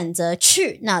是选择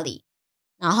去那里，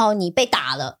然后你被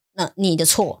打了，那你的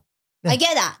错。I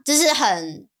get that. 就是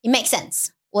it makes sense.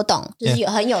 我懂，就是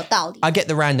很有道理。I get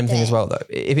the random thing as well, though.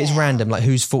 If it's random, like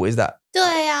whose fault is that?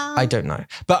 对啊 I don't know.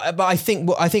 But I think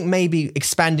maybe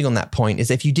expanding on that point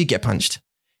is if you did get punched,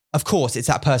 of course it's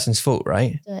that person's fault,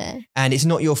 right? 对。And it's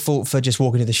not your fault for just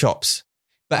walking to the shops.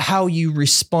 But how you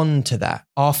respond to that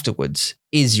afterwards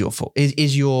is your fault.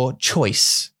 Is your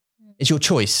choice. It's your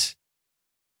choice.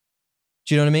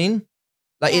 Do you know what I mean?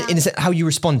 Like in a sense, how you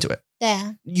respond to it.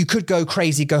 Yeah. You could go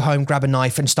crazy, go home, grab a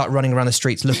knife and start running around the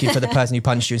streets looking for the person who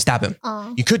punched you and stab him.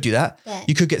 You could do that.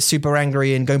 You could get super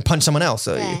angry and go and punch someone else.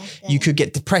 You could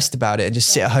get depressed about it and just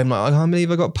sit at home like, I can't believe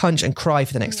I got punched and cry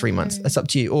for the next 3 months. That's up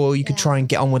to you. Or you could try and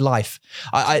get on with life.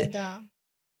 That's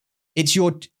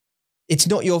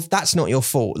not your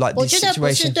fault. Like this situation. 我觉得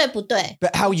不是对不对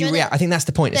But how you react. I think that's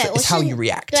the point. It's how you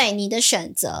react. 对你的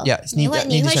选择 Yeah, 你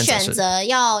会选择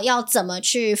要怎么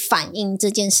去反应这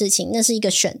件事情，那是一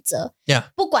个选择 Yeah.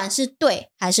 不管是对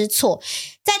还是错。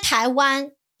在台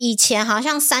湾以前好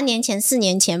像3年前4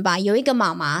年前吧，有一个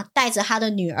妈妈带着她的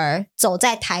女儿走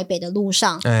在台北的路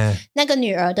上，那个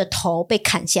女儿的头被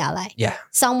砍下来 Yeah.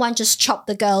 Someone just chopped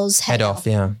the girl's head off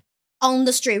Yeah. On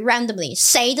the street randomly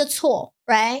谁的错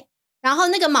Right?然后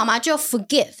那个妈妈就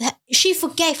she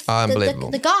forgave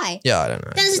the guy. Yeah, I don't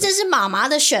know. 但是这是妈妈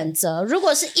的选择。如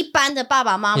果是一般的爸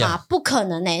爸妈妈，不可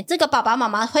能这个爸爸妈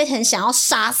妈会很想要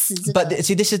杀死这个。But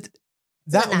see,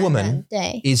 that woman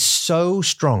is so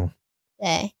strong.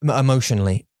 对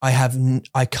Emotionally, I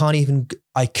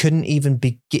couldn't even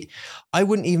begin. I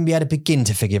wouldn't even be able to begin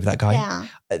to forgive that guy. Yeah.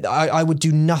 I would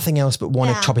do nothing else but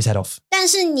want to chop his head off. 但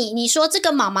是你说这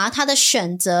个妈妈她的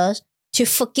选择 to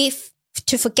forgive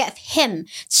him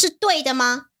是对的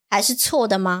吗？还是错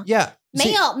的吗？ Yeah.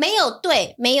 没有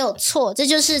对，没有错，这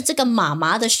就是这个妈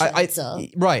妈的选择。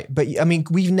 Right, but I mean,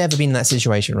 we've never been in that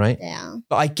situation, right? 对啊。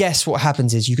 But I guess what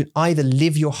happens is you can either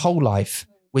live your whole life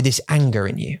with this anger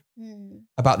in you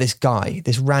about this guy,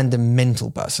 this random mental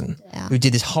person who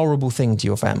did this horrible thing to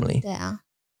your family. 对啊。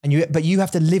 But you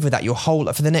have to live with that your whole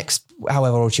life for the next,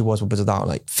 however old she was,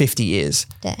 like 50 years.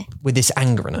 对。 With this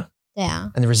anger in her. 对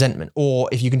啊。 And the resentment. Or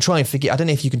if you can try and forget, I don't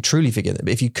know if you can truly forget it,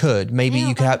 but if you could, maybe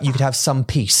you could have some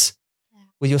peace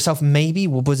with yourself. Maybe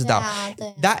我不知道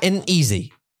that isn't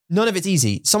easy. None of it's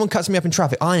easy. Someone cuts me up in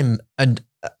traffic.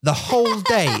 The whole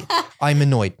day I'm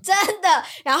annoyed. 真的，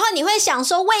然后你会想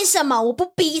说，为什么我不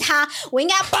逼他？我应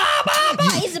该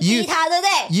一直逼他，对不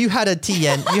对 You had a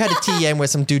TN where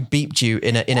some dude beeped you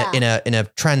in a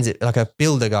transit, like a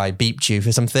builder guy beeped you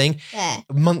for something 对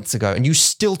months ago, and you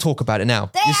still talk about it now.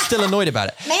 You're still annoyed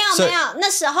about it. 没有，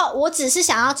那时候我只是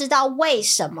想要知道为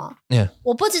什么。Yeah.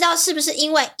 我不知道是不是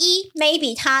因为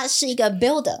maybe 他是一个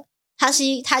builder。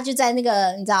他就在那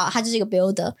个，你知道，他就是一个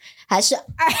builder， 还是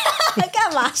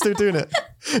干嘛 ？Still doing it.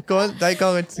 Go on,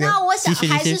 go on. 那我想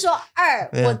还是说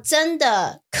我真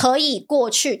的可以过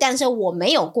去，但是我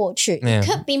没有过去。It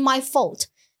could be my fault.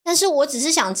 但是我只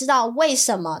是想知道为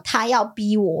什么他要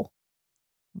逼我。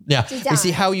Yeah, you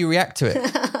see how you react to it.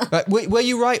 Like, were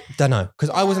you right? Don't know, because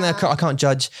I wasn't there. I can't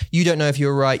judge. You don't know if you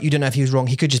were right. You don't know if he was wrong.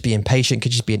 He could just be impatient.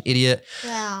 Could just be an idiot.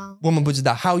 对啊，我们不知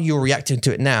道 how you're reacting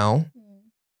to it now.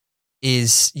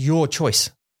 Is your choice.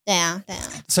 对啊。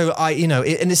So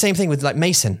and the same thing with like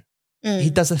Mason. He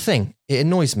does the thing. It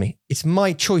annoys me. It's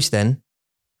my choice then.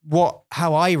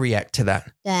 How I react to that.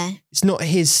 对 It's not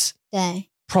his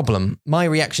problem. My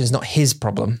reaction is not his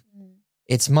problem.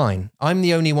 It's mine. I'm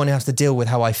the only one who has to deal with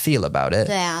how I feel about it.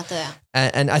 对啊。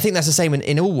And I think that's the same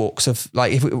in all walks of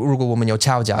like if 如果我们有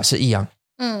吵架是一样。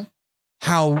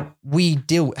How we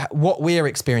deal, what we're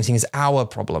experiencing is our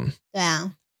problem. 对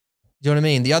啊。Do you know what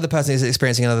I mean? The other person is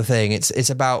experiencing another thing.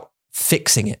 It's about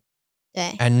fixing it.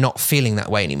 对 And not feeling that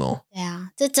way anymore. 对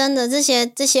啊，这真的这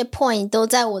些 point 都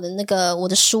在我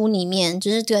的书里面，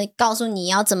就是告诉你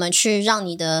要怎么去让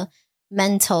你的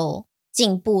mental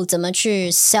进步，怎么去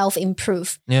self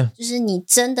improve。Yeah. 就是你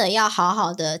真的要好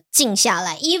好的静下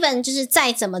来 ，even 就是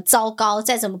再怎么糟糕、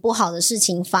再怎么不好的事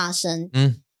情发生，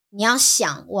你要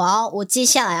想我接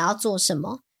下来要做什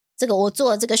么？这个我做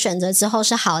了这个选择之后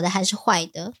是好的还是坏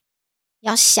的？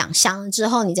要想了之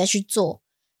后你再去做，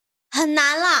很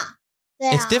难啦。对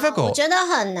啊 It's difficult. 我觉得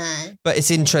很难。But it's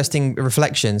interesting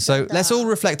reflection. So let's all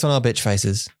reflect on our bitch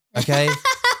faces. Okay?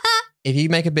 If you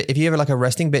have like a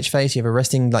resting bitch face, you have a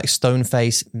resting like stone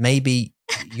face, maybe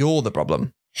you're the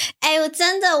problem. 我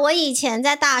真的，我以前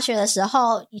在大学的时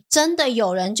候，真的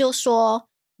有人就说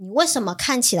你为什么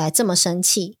看起来这么生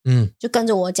气？就跟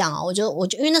着我讲我就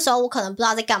因为那时候我可能不知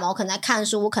道在干嘛，我可能在看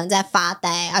书，我可能在发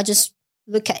呆 I just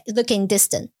looking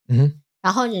distant.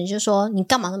 然后人就说你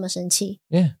干嘛那么生气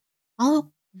Yeah. 然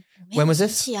后 When was this?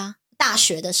 生气啊，大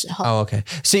学的时候。Oh, okay.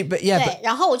 See, but yeah. 对，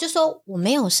然后我就说我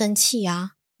没有生气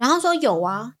啊，然后说有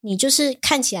啊，你就是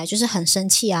看起来就是很生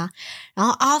气啊。然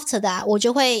后 after that 我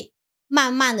就会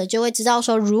慢慢的就会知道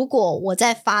说，如果我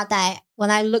在发呆 when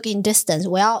I look in distance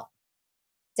我要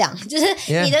这样，就是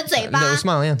你的嘴巴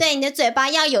smile, 对，你的嘴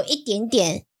巴要有一点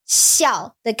点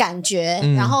笑的感觉，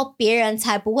然后别人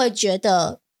才不会觉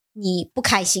得你不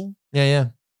开心。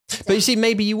Yeah. But you see,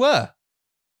 maybe you were.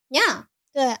 Yeah.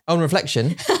 对。On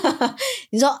reflection.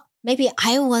 你说 maybe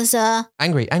I was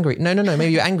angry. No.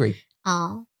 Maybe you're angry.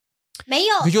 没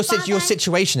有。Because your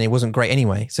situation it wasn't great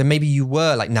anyway. So maybe you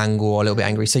were like nango or a little bit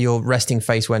angry. So your resting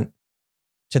face went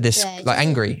to this like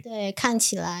angry. 对，看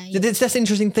起来。That's the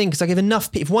interesting thing because like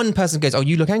if one person goes, oh,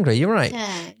 you look angry, you're right.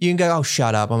 You can go, oh,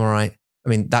 shut up, I'm all right. I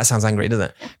mean, that sounds angry,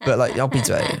 doesn't it? But like, 要闭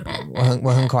嘴，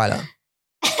我很快乐。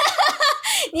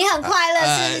你很快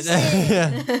乐是不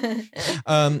是？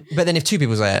 But then if two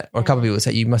people say it or a couple of people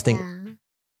say it, you must think.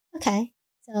 Okay,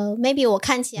 so maybe 我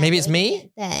看起来 maybe it's me.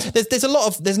 对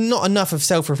there's not enough of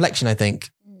self-reflection, I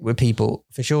think, with people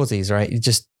for shorties, right? You're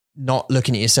just not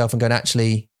looking at yourself and going,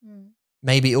 actually,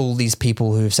 maybe all these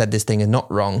people who have said this thing are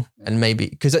not wrong, and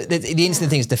maybe because the instant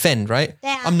thing is defend, right?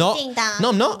 I'm not. No,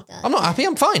 I'm not. I'm not happy.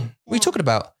 I'm fine. What are you talking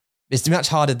about? It's much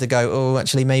harder to go, oh,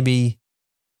 actually, maybe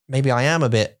I am a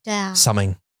bit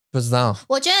something. 不知道。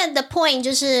我觉得 the point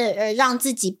就是让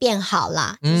自己变好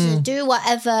啦，就是 do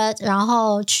whatever， 然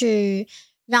后去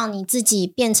让你自己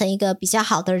变成一个比较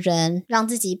好的人，让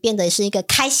自己变得是一个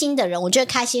开心的人。我觉得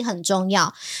开心很重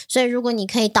要，所以如果你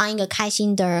可以当一个开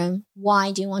心的人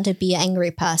 ，Why do you want to be an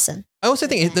angry person? I also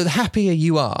think the happier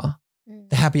you are,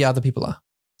 the happier other people are.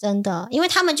 真的，因为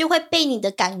他们就会被你的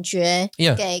感觉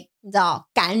给你知道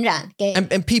感染，给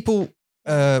and people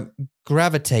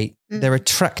gravitate. They're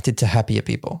attracted to happier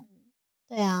people.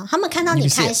 对啊，他们看到你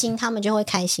开心，他们就会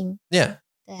开心。Yeah.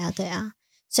 对啊，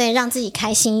所以让自己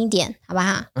开心一点，好不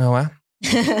好？好啊。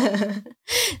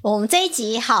我们这一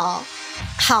集好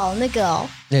那个哦，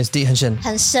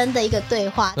很深的一个对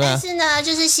话。但是呢，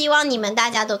就是希望你们大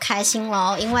家都开心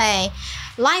咯，因为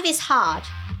life is hard,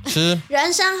 是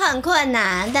人生很困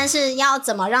难，但是要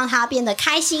怎么让它变得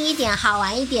开心一点、好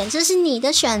玩一点，这是你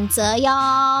的选择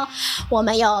哟。我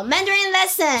们有 Mandarin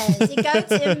lessons. You go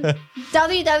to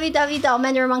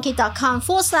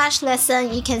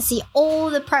www.mandarinmonkey.com/lesson. You can see all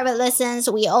the private lessons.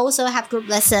 We also have group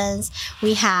lessons.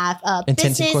 We have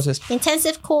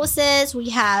intensive courses.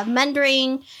 We have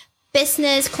Mandarin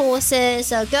business courses.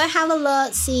 So go have a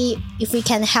look, see if we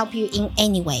can help you in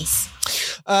any ways.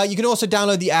 You can also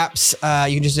download the apps.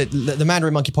 You can just the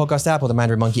Mandarin Monkey podcast app or the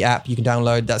Mandarin Monkey app. You can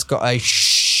download. That's got a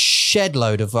shed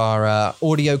load of our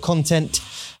audio content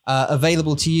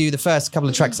available to you. The first couple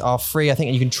of tracks are free. I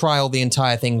think you can trial the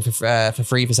entire thing for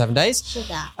free for 7 days.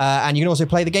 And you can also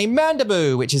play the game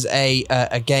Mandaboo, which is a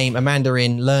game, a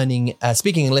Mandarin learning,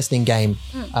 speaking and listening game,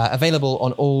 available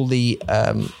on all the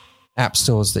app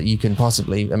stores that you can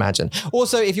possibly imagine.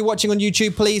 Also, if you're watching on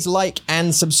YouTube, please like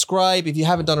and subscribe. If you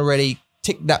haven't done already,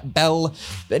 tick that bell.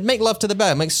 Make love to the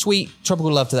bell. Make sweet tropical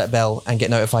love to that bell and get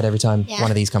notified every time one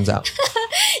of these comes out.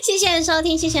 谢谢收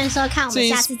听，谢谢收看，我们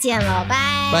下次见了，拜。